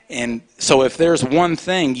 And so if there's one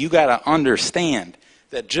thing you got to understand,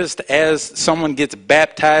 that just as someone gets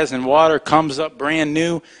baptized in water, comes up brand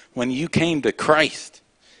new, when you came to Christ,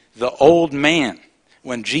 the old man,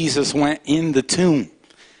 when Jesus went in the tomb,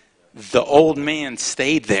 the old man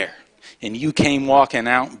stayed there, and you came walking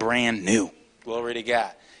out brand new. Glory to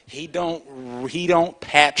God. He don't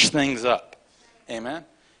patch things up. Amen.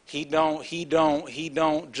 He don't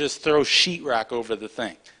just throw sheetrock over the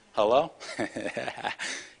thing. Hello?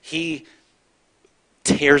 He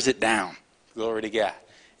tears it down. Glory to God.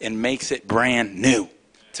 And makes it brand new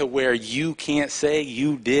to where you can't say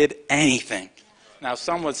you did anything. Now,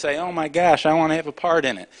 some would say, oh my gosh, I want to have a part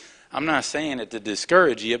in it. I'm not saying it to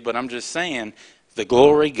discourage you, but I'm just saying the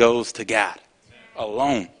glory goes to God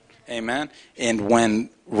alone. Amen. And when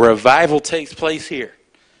revival takes place here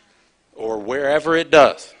or wherever it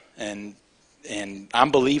does, and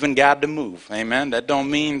I'm believing God to move. Amen. That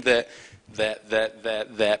don't mean that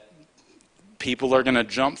people are going to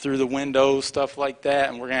jump through the windows, stuff like that,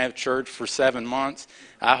 and we're going to have church for 7 months.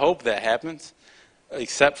 I hope that happens,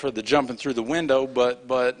 except for the jumping through the window. But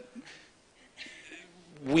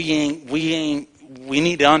we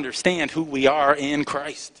need to understand who we are in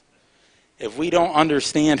Christ. If we don't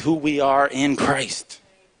understand who we are in Christ,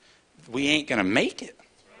 we ain't going to make it,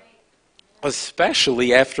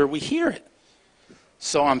 especially after we hear it.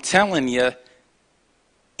 So I'm telling you,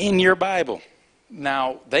 in your Bible,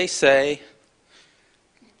 now they say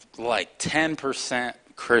like 10%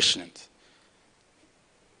 Christians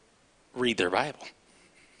read their Bible.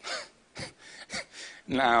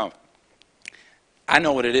 Now, I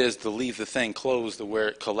know what it is to leave the thing closed to where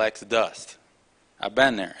it collects dust. I've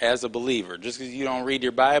been there as a believer. Just because you don't read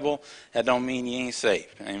your Bible, that don't mean you ain't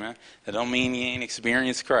saved. Amen. That don't mean you ain't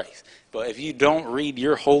experienced Christ. But if you don't read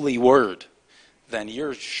your holy word, then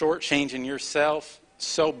you're shortchanging yourself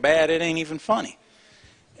so bad it ain't even funny.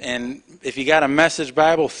 And if you got a Message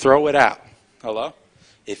Bible, throw it out. Hello?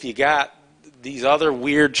 If you got these other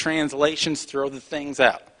weird translations, throw the things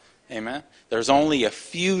out. Amen? There's only a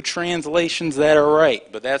few translations that are right,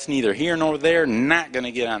 but that's neither here nor there. Not going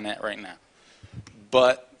to get on that right now.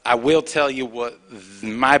 But I will tell you what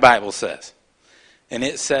my Bible says. And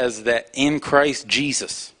it says that in Christ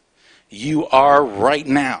Jesus, you are right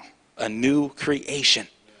now a new creation.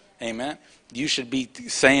 Amen? You should be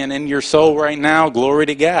saying in your soul right now, glory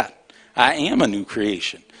to God. I am a new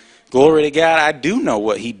creation. Glory to God, I do know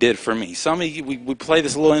what he did for me. Some of you, we play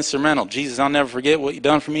this little instrumental. Jesus, I'll never forget what you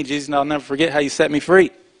done for me. Jesus, I'll never forget how you set me free.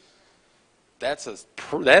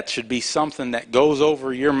 That should be something that goes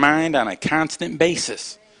over your mind on a constant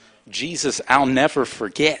basis. Jesus, I'll never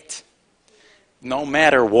forget. No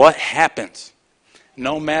matter what happens.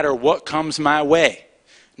 No matter what comes my way.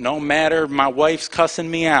 No matter my wife's cussing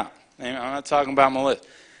me out. I'm not talking about Melissa.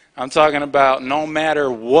 I'm talking about no matter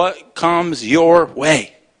what comes your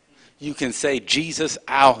way. You can say, Jesus,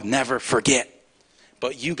 I'll never forget.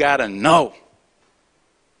 But you got to know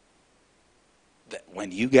that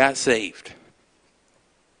when you got saved,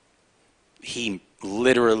 he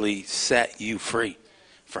literally set you free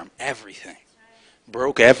from everything.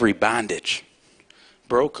 Broke every bondage.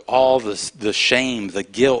 Broke all the shame, the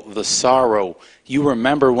guilt, the sorrow. You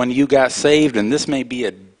remember when you got saved, and this may be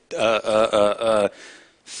a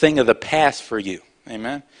thing of the past for you.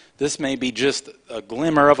 Amen? This may be just a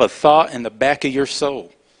glimmer of a thought in the back of your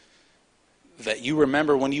soul. That you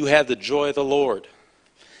remember when you had the joy of the Lord.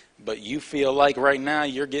 But you feel like right now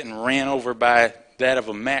you're getting ran over by that of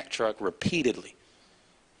a Mack truck repeatedly.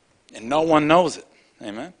 And no one knows it.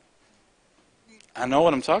 Amen? I know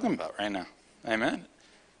what I'm talking about right now. Amen?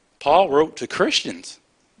 Paul wrote to Christians.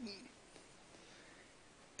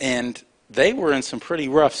 And they were in some pretty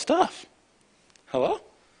rough stuff. Hello?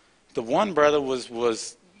 The one brother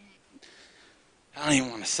was I don't even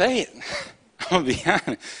want to say it. I'm going to be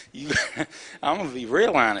honest. I'm going to be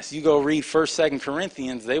real honest. You go read 1st, 2nd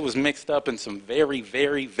Corinthians, they was mixed up in some very,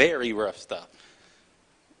 very, very rough stuff.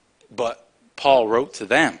 But Paul wrote to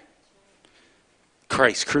them,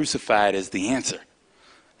 Christ crucified is the answer.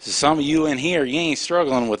 So some of you in here, you ain't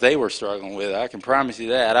struggling with what they were struggling with. I can promise you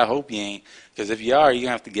that. I hope you ain't. Because if you are, you're going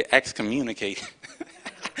to have to get excommunicated.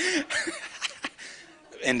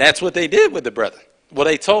 And that's what they did with the brother. Well,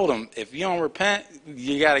 they told him, if you don't repent,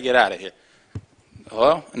 you got to get out of here.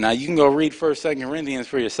 Well, now you can go read 1st, 2nd Corinthians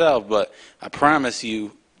for yourself, but I promise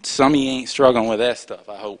you, some of you ain't struggling with that stuff,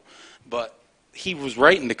 I hope. But he was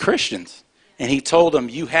writing to Christians, and he told them,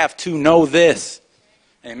 you have to know this.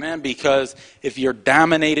 Amen? Because if you're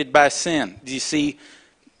dominated by sin, do you see,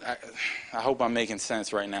 I hope I'm making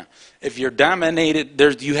sense right now. If you're dominated,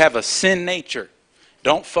 you have a sin nature.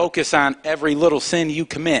 Don't focus on every little sin you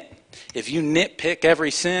commit. If you nitpick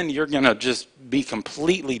every sin, you're going to just be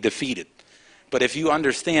completely defeated. But if you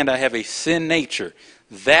understand I have a sin nature,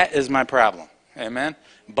 that is my problem. Amen?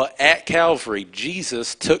 But at Calvary,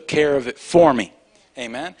 Jesus took care of it for me.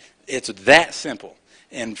 Amen? It's that simple.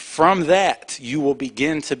 And from that, you will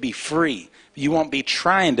begin to be free. You won't be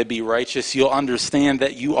trying to be righteous. You'll understand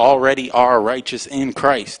that you already are righteous in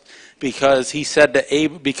Christ. Because he said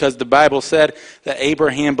because the Bible said that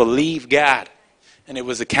Abraham believed God, and it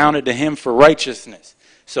was accounted to him for righteousness.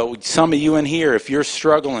 So some of you in here, if you're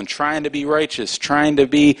struggling, trying to be righteous, trying to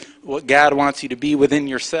be what God wants you to be within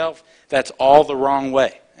yourself, that's all the wrong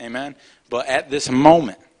way. Amen? But at this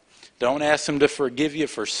moment, don't ask him to forgive you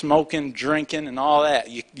for smoking, drinking, and all that.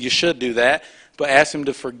 You should do that. But ask him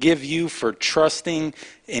to forgive you for trusting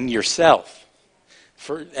in yourself.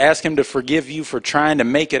 Ask him to forgive you for trying to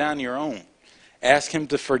make it on your own. Ask him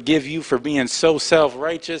to forgive you for being so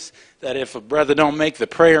self-righteous that if a brother don't make the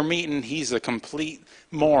prayer meeting, he's a complete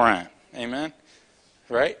moron. Amen?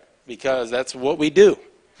 Right? Because that's what we do.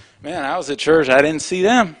 Man, I was at church, I didn't see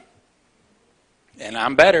them. And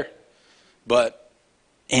I'm better. But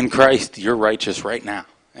in Christ, you're righteous right now.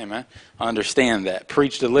 Amen? Understand that.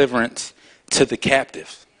 Preach deliverance to the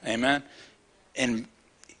captives. Amen? And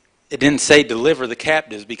it didn't say deliver the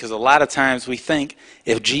captives, because a lot of times we think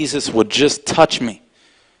if Jesus would just touch me,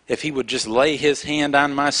 if he would just lay his hand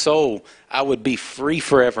on my soul, I would be free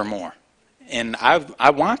forevermore. And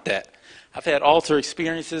I want that. I've had altar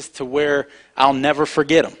experiences to where I'll never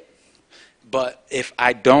forget them. But if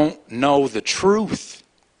I don't know the truth,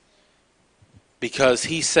 because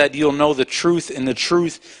he said you'll know the truth and the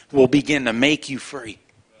truth will begin to make you free.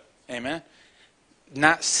 Amen?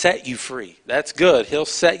 Not set you free. That's good. He'll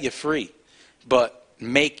set you free. But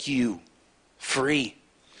make you free.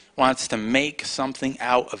 Wants to make something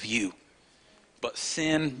out of you. But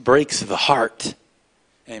sin breaks the heart.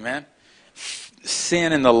 Amen?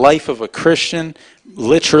 Sin in the life of a Christian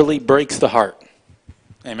literally breaks the heart.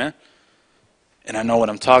 Amen? And I know what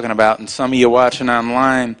I'm talking about. And some of you watching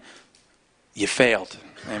online, you failed.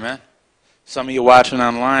 Amen? Some of you watching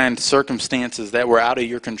online, circumstances that were out of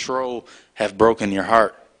your control have broken your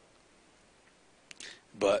heart.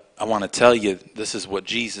 But I want to tell you, this is what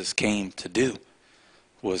Jesus came to do,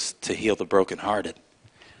 was to heal the brokenhearted.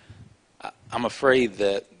 I'm afraid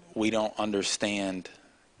that we don't understand.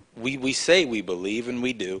 We say we believe, and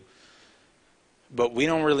we do, but we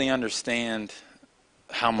don't really understand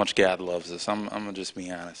how much God loves us. I'm going to just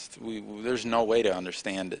be honest. There's no way to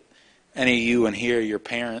understand it. Any of you in here, your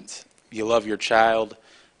parents, you love your child.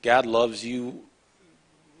 God loves you,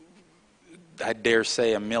 I dare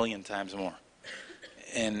say, 1,000,000 times more.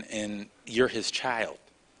 And you're his child.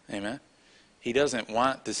 Amen? He doesn't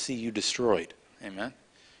want to see you destroyed. Amen?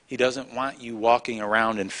 He doesn't want you walking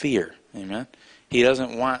around in fear. Amen? He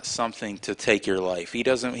doesn't want something to take your life.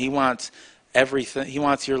 He wants everything. He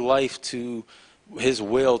wants your life to, his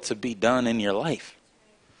will to be done in your life.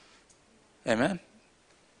 Amen?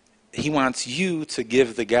 He wants you to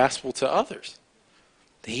give the gospel to others.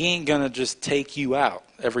 He ain't going to just take you out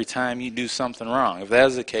every time you do something wrong. If that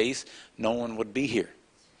was the case, no one would be here.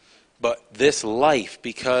 But this life,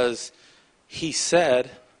 because he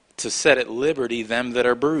said to set at liberty them that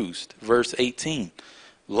are bruised. Verse 18.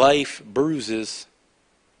 Life bruises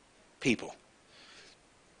people.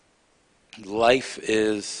 Life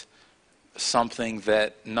is something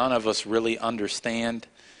that none of us really understand.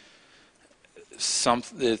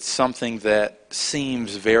 It's something that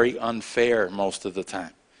seems very unfair most of the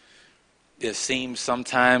time. It seems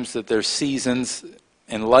sometimes that there's seasons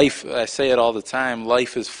in life. I say it all the time,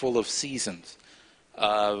 life is full of seasons.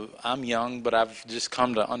 I'm young, but I've just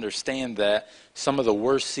come to understand that some of the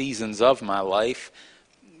worst seasons of my life,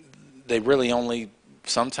 they really only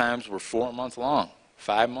sometimes were 4 months long,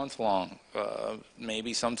 5 months long,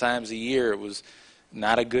 maybe sometimes a year. It was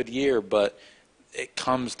not a good year, but it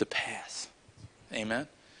comes to pass. Amen?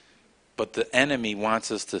 But the enemy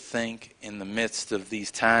wants us to think in the midst of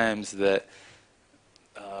these times that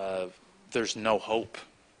there's no hope,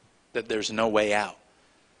 that there's no way out.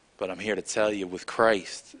 But I'm here to tell you, with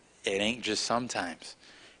Christ, it ain't just sometimes.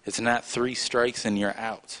 It's not 3 strikes and you're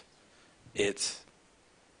out.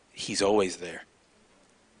 He's always there.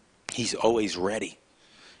 He's always ready.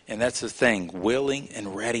 And that's the thing, willing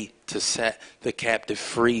and ready to set the captive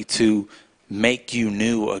free, to make you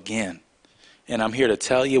new again. And I'm here to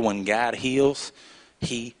tell you, when God heals,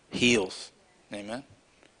 he heals. Amen?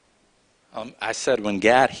 I said when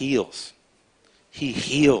God heals, he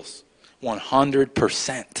heals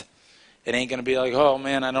 100%. It ain't going to be like, oh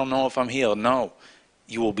man, I don't know if I'm healed. No,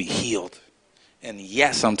 you will be healed. And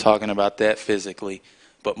yes, I'm talking about that physically,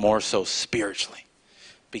 but more so spiritually.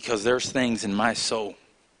 Because there's things in my soul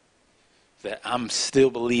that I'm still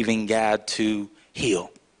believing God to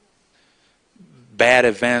heal. Bad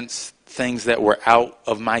events, things that were out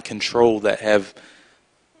of my control that have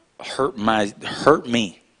hurt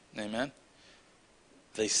me. Amen.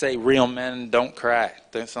 They say real men don't cry.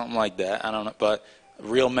 There's something like that. I don't know, but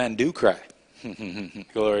real men do cry.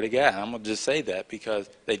 Glory to God. I'm gonna just say that because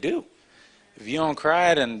they do. If you don't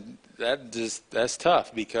cry, then that's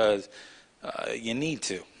tough because you need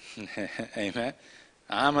to. Amen.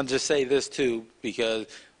 I'm gonna just say this too because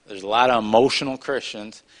there's a lot of emotional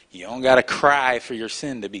Christians. You don't got to cry for your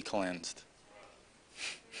sin to be cleansed.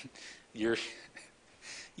 Your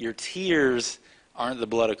tears aren't the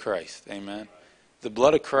blood of Christ. Amen. The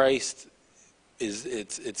blood of Christ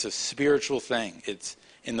it's a spiritual thing. It's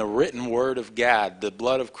in the written word of God. The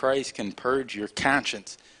blood of Christ can purge your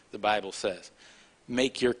conscience, the Bible says.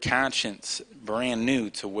 Make your conscience brand new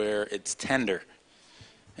to where it's tender.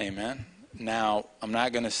 Amen. Now, I'm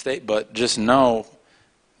not going to state, but just know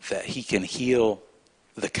that he can heal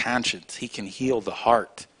the conscience. He can heal the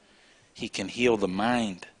heart. He can heal the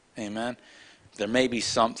mind. Amen. There may be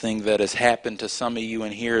something that has happened to some of you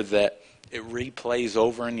in here that it replays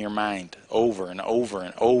over in your mind, over and over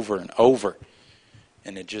and over and over.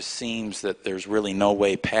 And it just seems that there's really no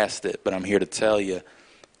way past it. But I'm here to tell you,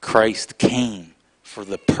 Christ came for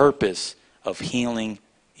the purpose of healing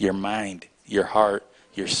your mind, your heart,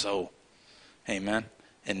 your soul. Amen.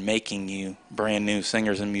 And making you brand new.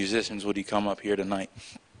 Singers and musicians, would you come up here tonight?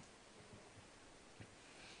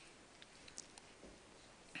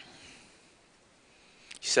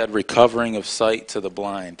 He said, recovering of sight to the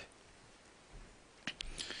blind.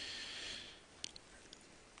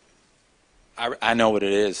 I know what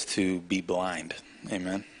it is to be blind.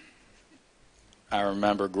 Amen. I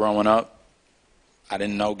remember growing up, I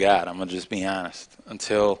didn't know God. I'm going to just be honest.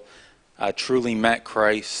 Until I truly met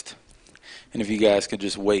Christ. And if you guys could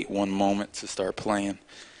just wait one moment to start playing.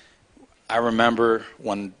 I remember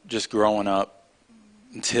when just growing up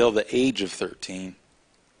until the age of 13,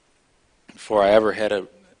 before I ever had an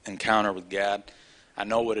encounter with God, I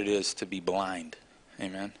know what it is to be blind.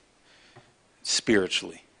 Amen.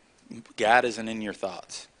 Spiritually. God isn't in your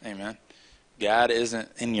thoughts. Amen. God isn't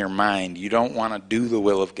in your mind. You don't want to do the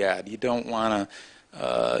will of God. You don't want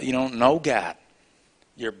to, you don't know God.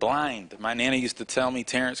 You're blind. My Nana used to tell me,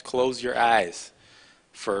 Terrence, close your eyes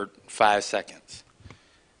for 5 seconds.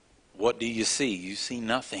 What do you see? You see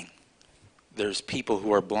nothing. There's people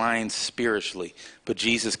who are blind spiritually. But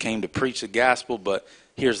Jesus came to preach the gospel. But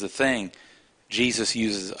here's the thing. Jesus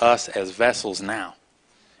uses us as vessels now.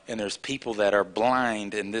 And there's people that are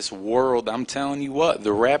blind in this world. I'm telling you what,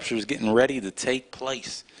 the rapture is getting ready to take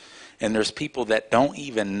place. And there's people that don't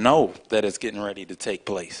even know that it's getting ready to take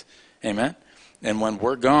place. Amen? And when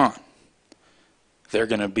we're gone, they're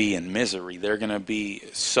going to be in misery. They're going to be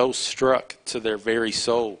so struck to their very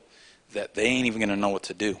soul that they ain't even going to know what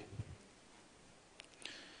to do.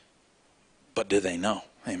 But do they know?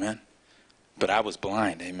 Amen? But I was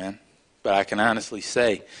blind. Amen? But I can honestly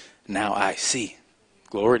say, now I see.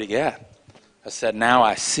 Glory to God. I said, now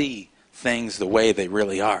I see things the way they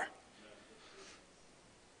really are.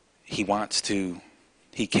 He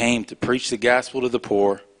came to preach the gospel to the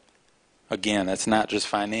poor. Again, that's not just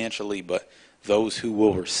financially, but those who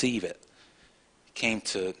will receive it. He came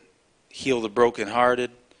to heal the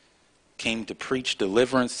brokenhearted, came to preach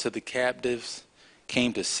deliverance to the captives,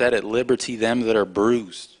 came to set at liberty them that are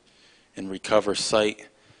bruised, and recover sight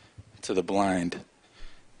to the blind.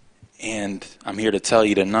 And I'm here to tell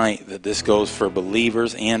you tonight that this goes for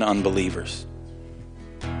believers and unbelievers.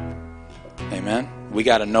 Amen? We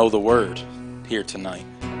got to know the word here tonight.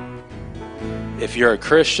 If you're a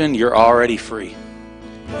Christian, you're already free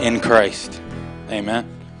in Christ. Amen?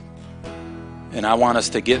 And I want us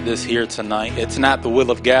to get this here tonight. It's not the will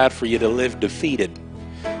of God for you to live defeated.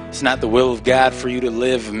 It's not the will of God for you to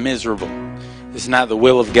live miserable. It's not the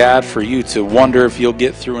will of God for you to wonder if you'll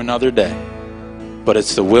get through another day. But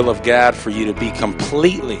it's the will of God for you to be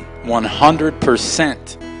completely,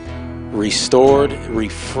 100% restored,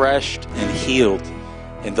 refreshed, and healed.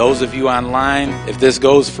 And those of you online, if this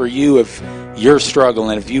goes for you, if you're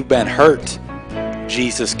struggling, if you've been hurt,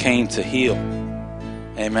 Jesus came to heal.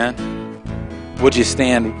 Amen. Would you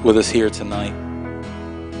stand with us here tonight?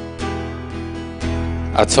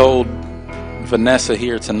 I told Vanessa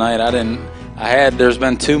here tonight, there's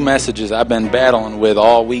been 2 messages I've been battling with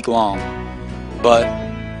all week long. But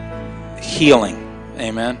healing,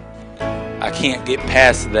 amen. I can't get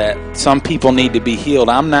past that. Some people need to be healed.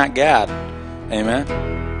 I'm not God,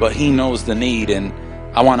 amen. But He knows the need, and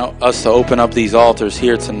I want us to open up these altars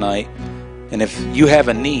here tonight. And if you have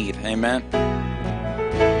a need, amen.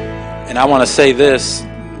 And I want to say this,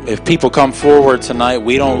 if people come forward tonight,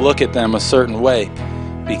 we don't look at them a certain way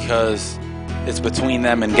because it's between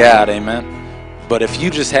them and God, amen. But if you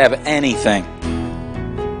just have anything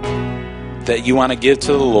that you want to give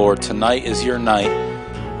to the Lord, tonight is your night.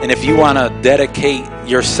 And if you want to dedicate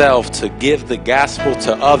yourself to give the gospel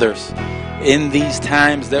to others in these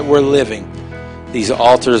times that we're living, these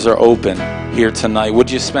altars are open here tonight.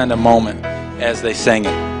 Would you spend a moment as they sing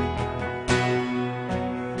it?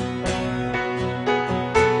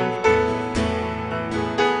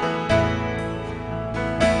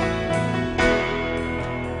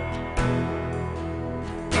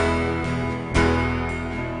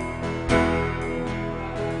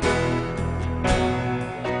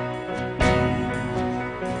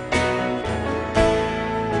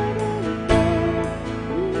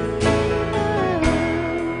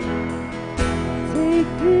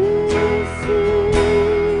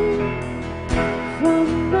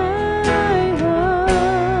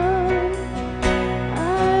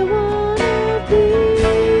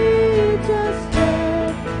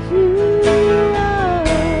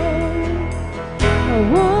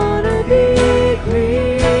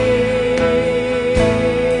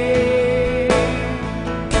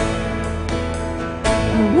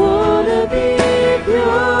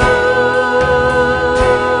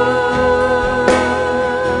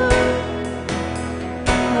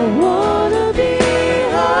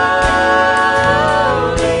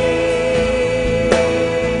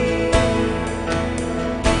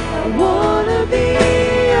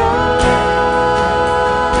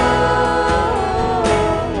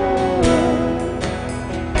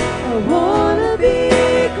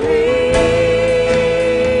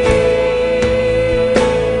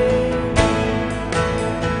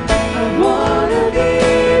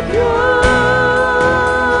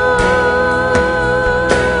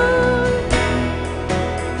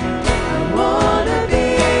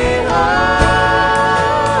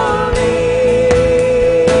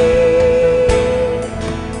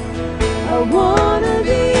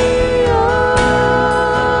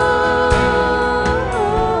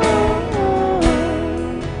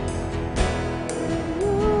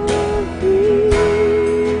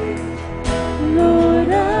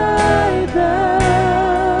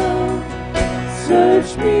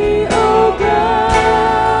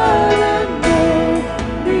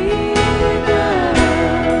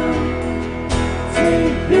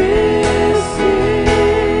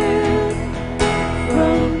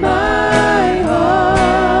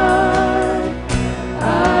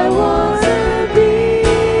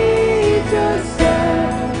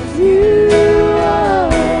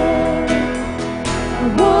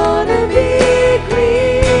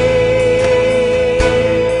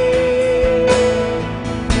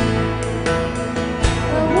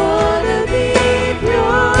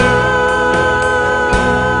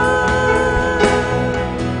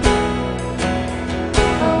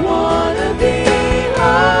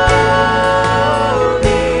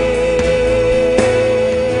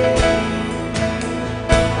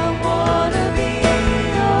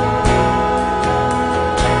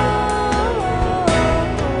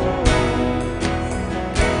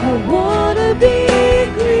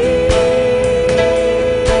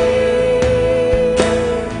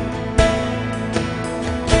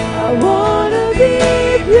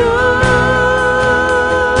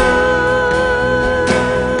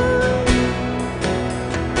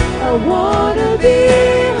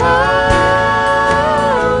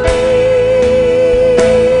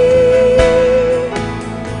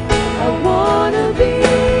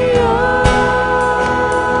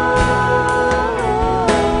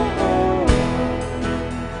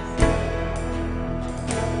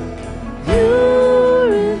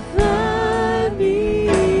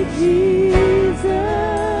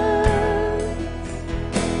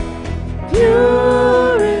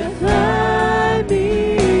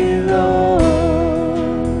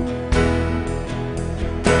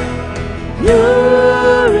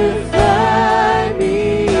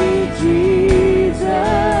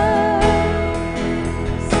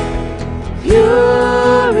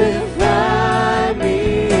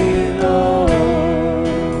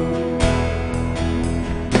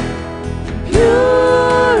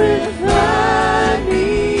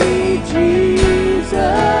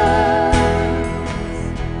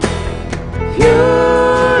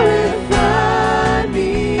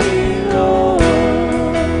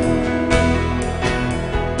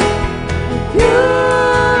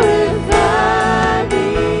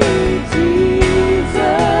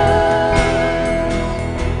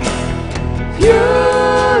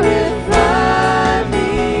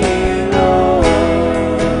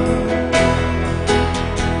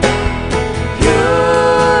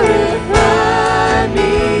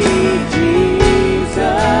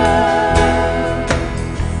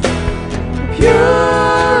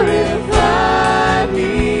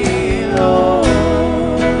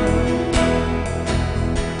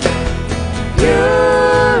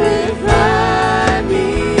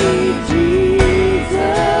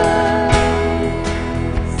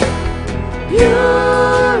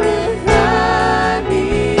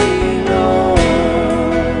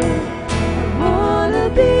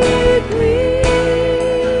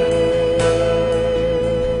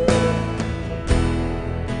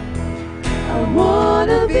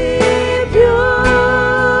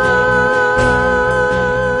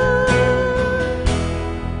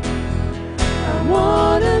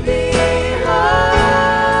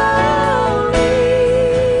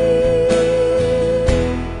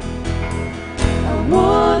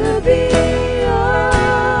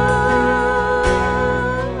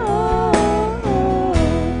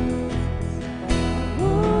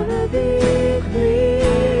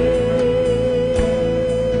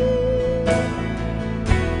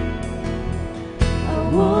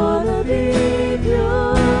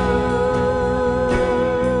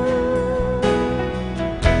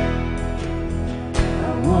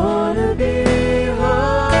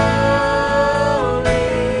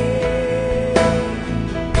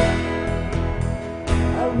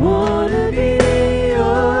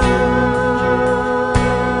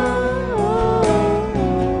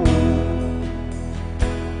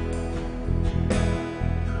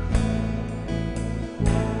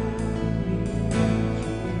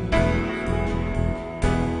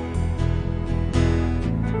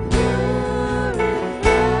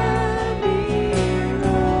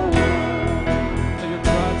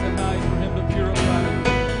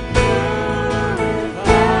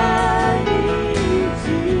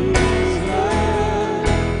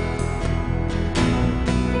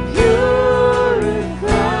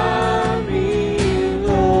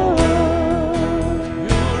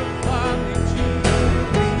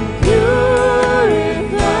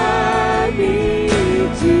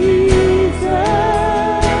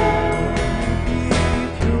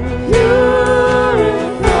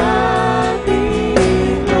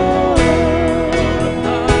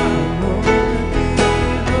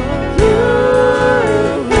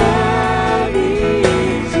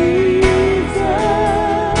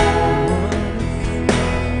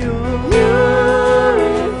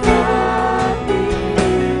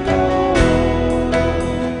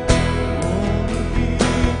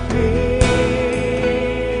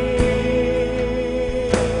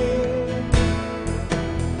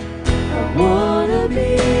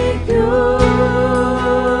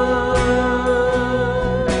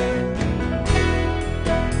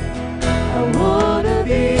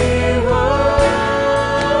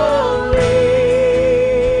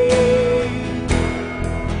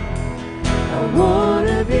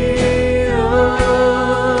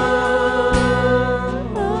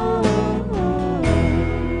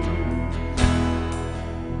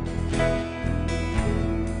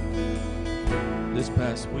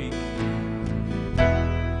 week,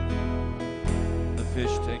 the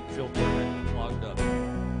fish tank filter had clogged up.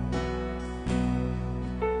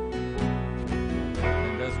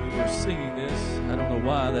 And as we were singing this, I don't know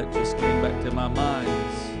why that just came back to my mind,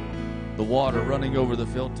 is the water running over the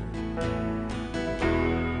filter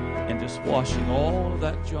and just washing all of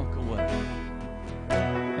that junk away.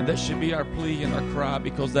 And that should be our plea and our cry,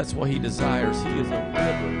 because that's what He desires. He is a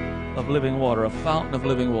river of living water, a fountain of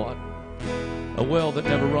living water, a well that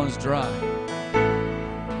never runs dry.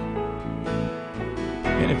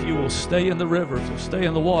 And if you will stay in the river, if you'll stay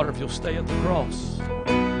in the water, if you'll stay at the cross,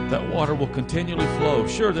 that water will continually flow.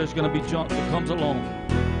 Sure, there's going to be junk that comes along.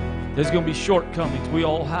 There's going to be shortcomings. We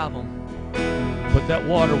all have them. But that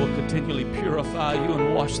water will continually purify you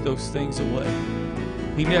and wash those things away.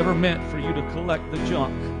 He never meant for you to collect the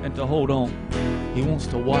junk and to hold on. He wants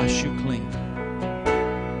to wash you clean.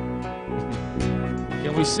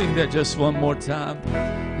 Can we sing that just one more time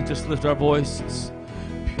and just lift our voices?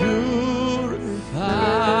 Purify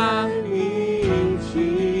me,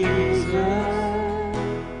 Jesus.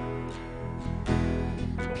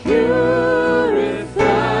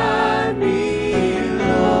 Purify me,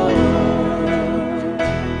 Lord.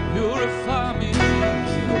 Purify me,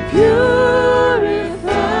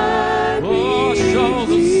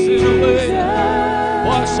 Jesus.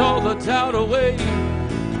 Wash all the doubt away.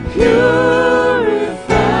 Purify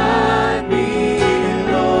me,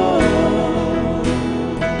 Lord.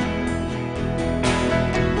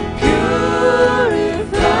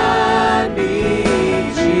 Purify me,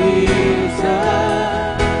 Jesus.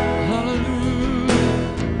 Hallelujah.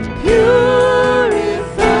 Purify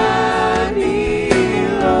me,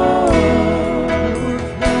 Lord.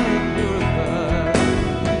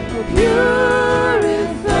 Purify.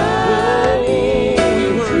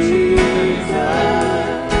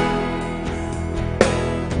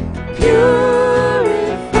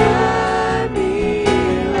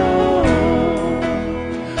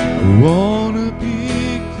 Wanna be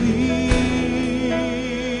clean.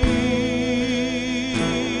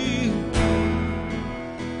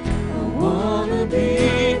 I wanna be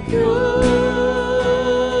pure.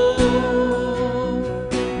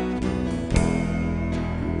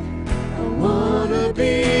 I wanna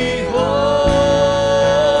be holy.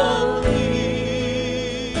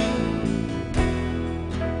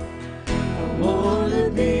 I wanna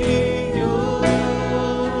be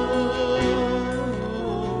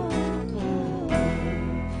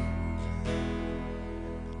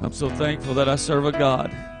I'm so thankful that I serve a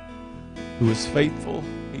God who is faithful,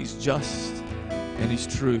 He's just, and He's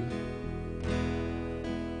true.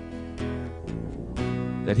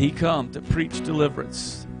 That He come to preach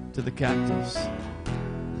deliverance to the captives,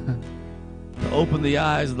 to open the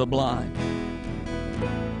eyes of the blind.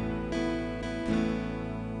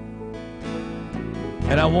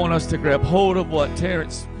 And I want us to grab hold of what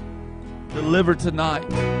Terrence delivered tonight,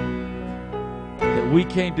 that we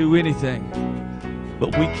can't do anything,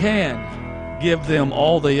 but we can give them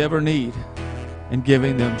all they ever need in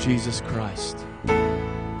giving them Jesus Christ.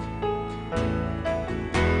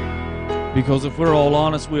 Because if we're all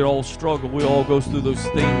honest, we all struggle. We all go through those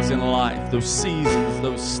things in life, those seasons,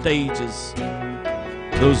 those stages,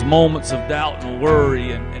 those moments of doubt and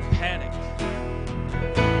worry and panic.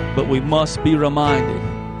 But we must be reminded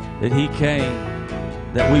that He came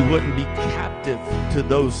that we wouldn't be captive to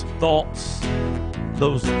those thoughts,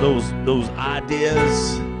 those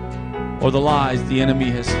ideas, or the lies the enemy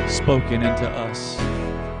has spoken into us.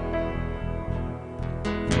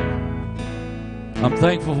 I'm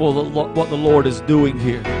thankful for what the Lord is doing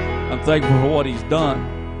here. I'm thankful for what He's done,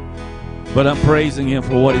 but I'm praising Him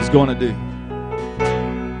for what He's going to do.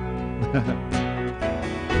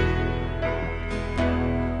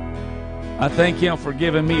 I thank Him for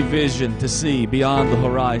giving me vision to see beyond the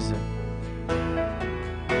horizon.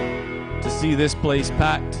 See this place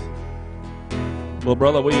packed. Well,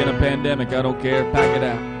 brother, we in a pandemic. I don't care. Pack it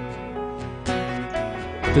out.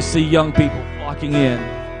 To see young people flocking in,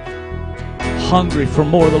 hungry for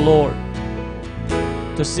more of the Lord.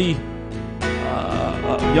 To see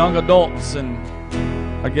young adults, and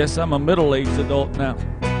I guess I'm a middle-aged adult now,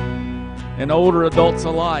 and older adults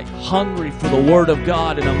alike, hungry for the Word of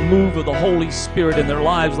God and a move of the Holy Spirit in their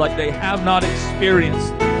lives like they have not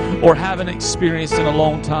experienced or haven't experienced in a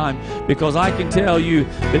long time. Because I can tell you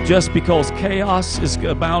that just because chaos is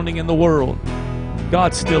abounding in the world,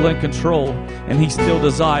 God's still in control, and He still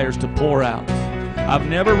desires to pour out. I've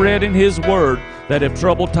never read in His Word that if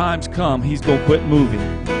troubled times come, He's going to quit moving.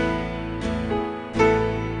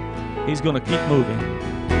 He's going to keep moving,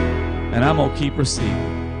 and I'm going to keep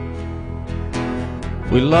receiving.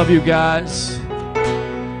 We love you guys.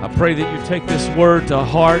 I pray that you take this word to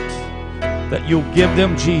heart, that you'll give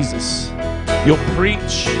them Jesus. You'll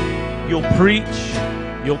preach, you'll preach,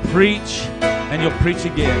 you'll preach, and you'll preach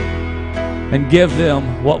again. And give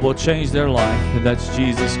them what will change their life, and that's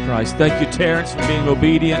Jesus Christ. Thank you, Terrence, for being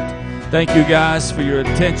obedient. Thank you, guys, for your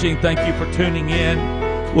attention. Thank you for tuning in.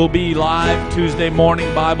 We'll be live Tuesday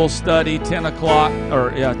morning Bible study, 10 o'clock.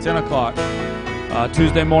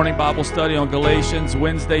 Tuesday morning Bible study on Galatians.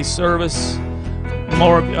 Wednesday service.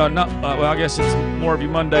 I guess it's more of you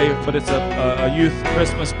Monday, but it's a youth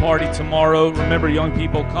Christmas party tomorrow. Remember, young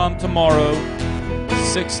people, come tomorrow,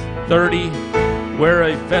 6:30. Wear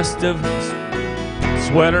a festive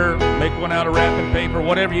sweater, make one out of wrapping paper,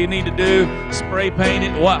 whatever you need to do, spray paint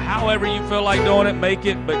it, however you feel like doing it, make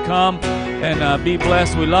it, but come and be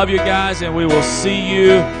blessed. We love you guys, and we will see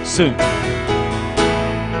you soon.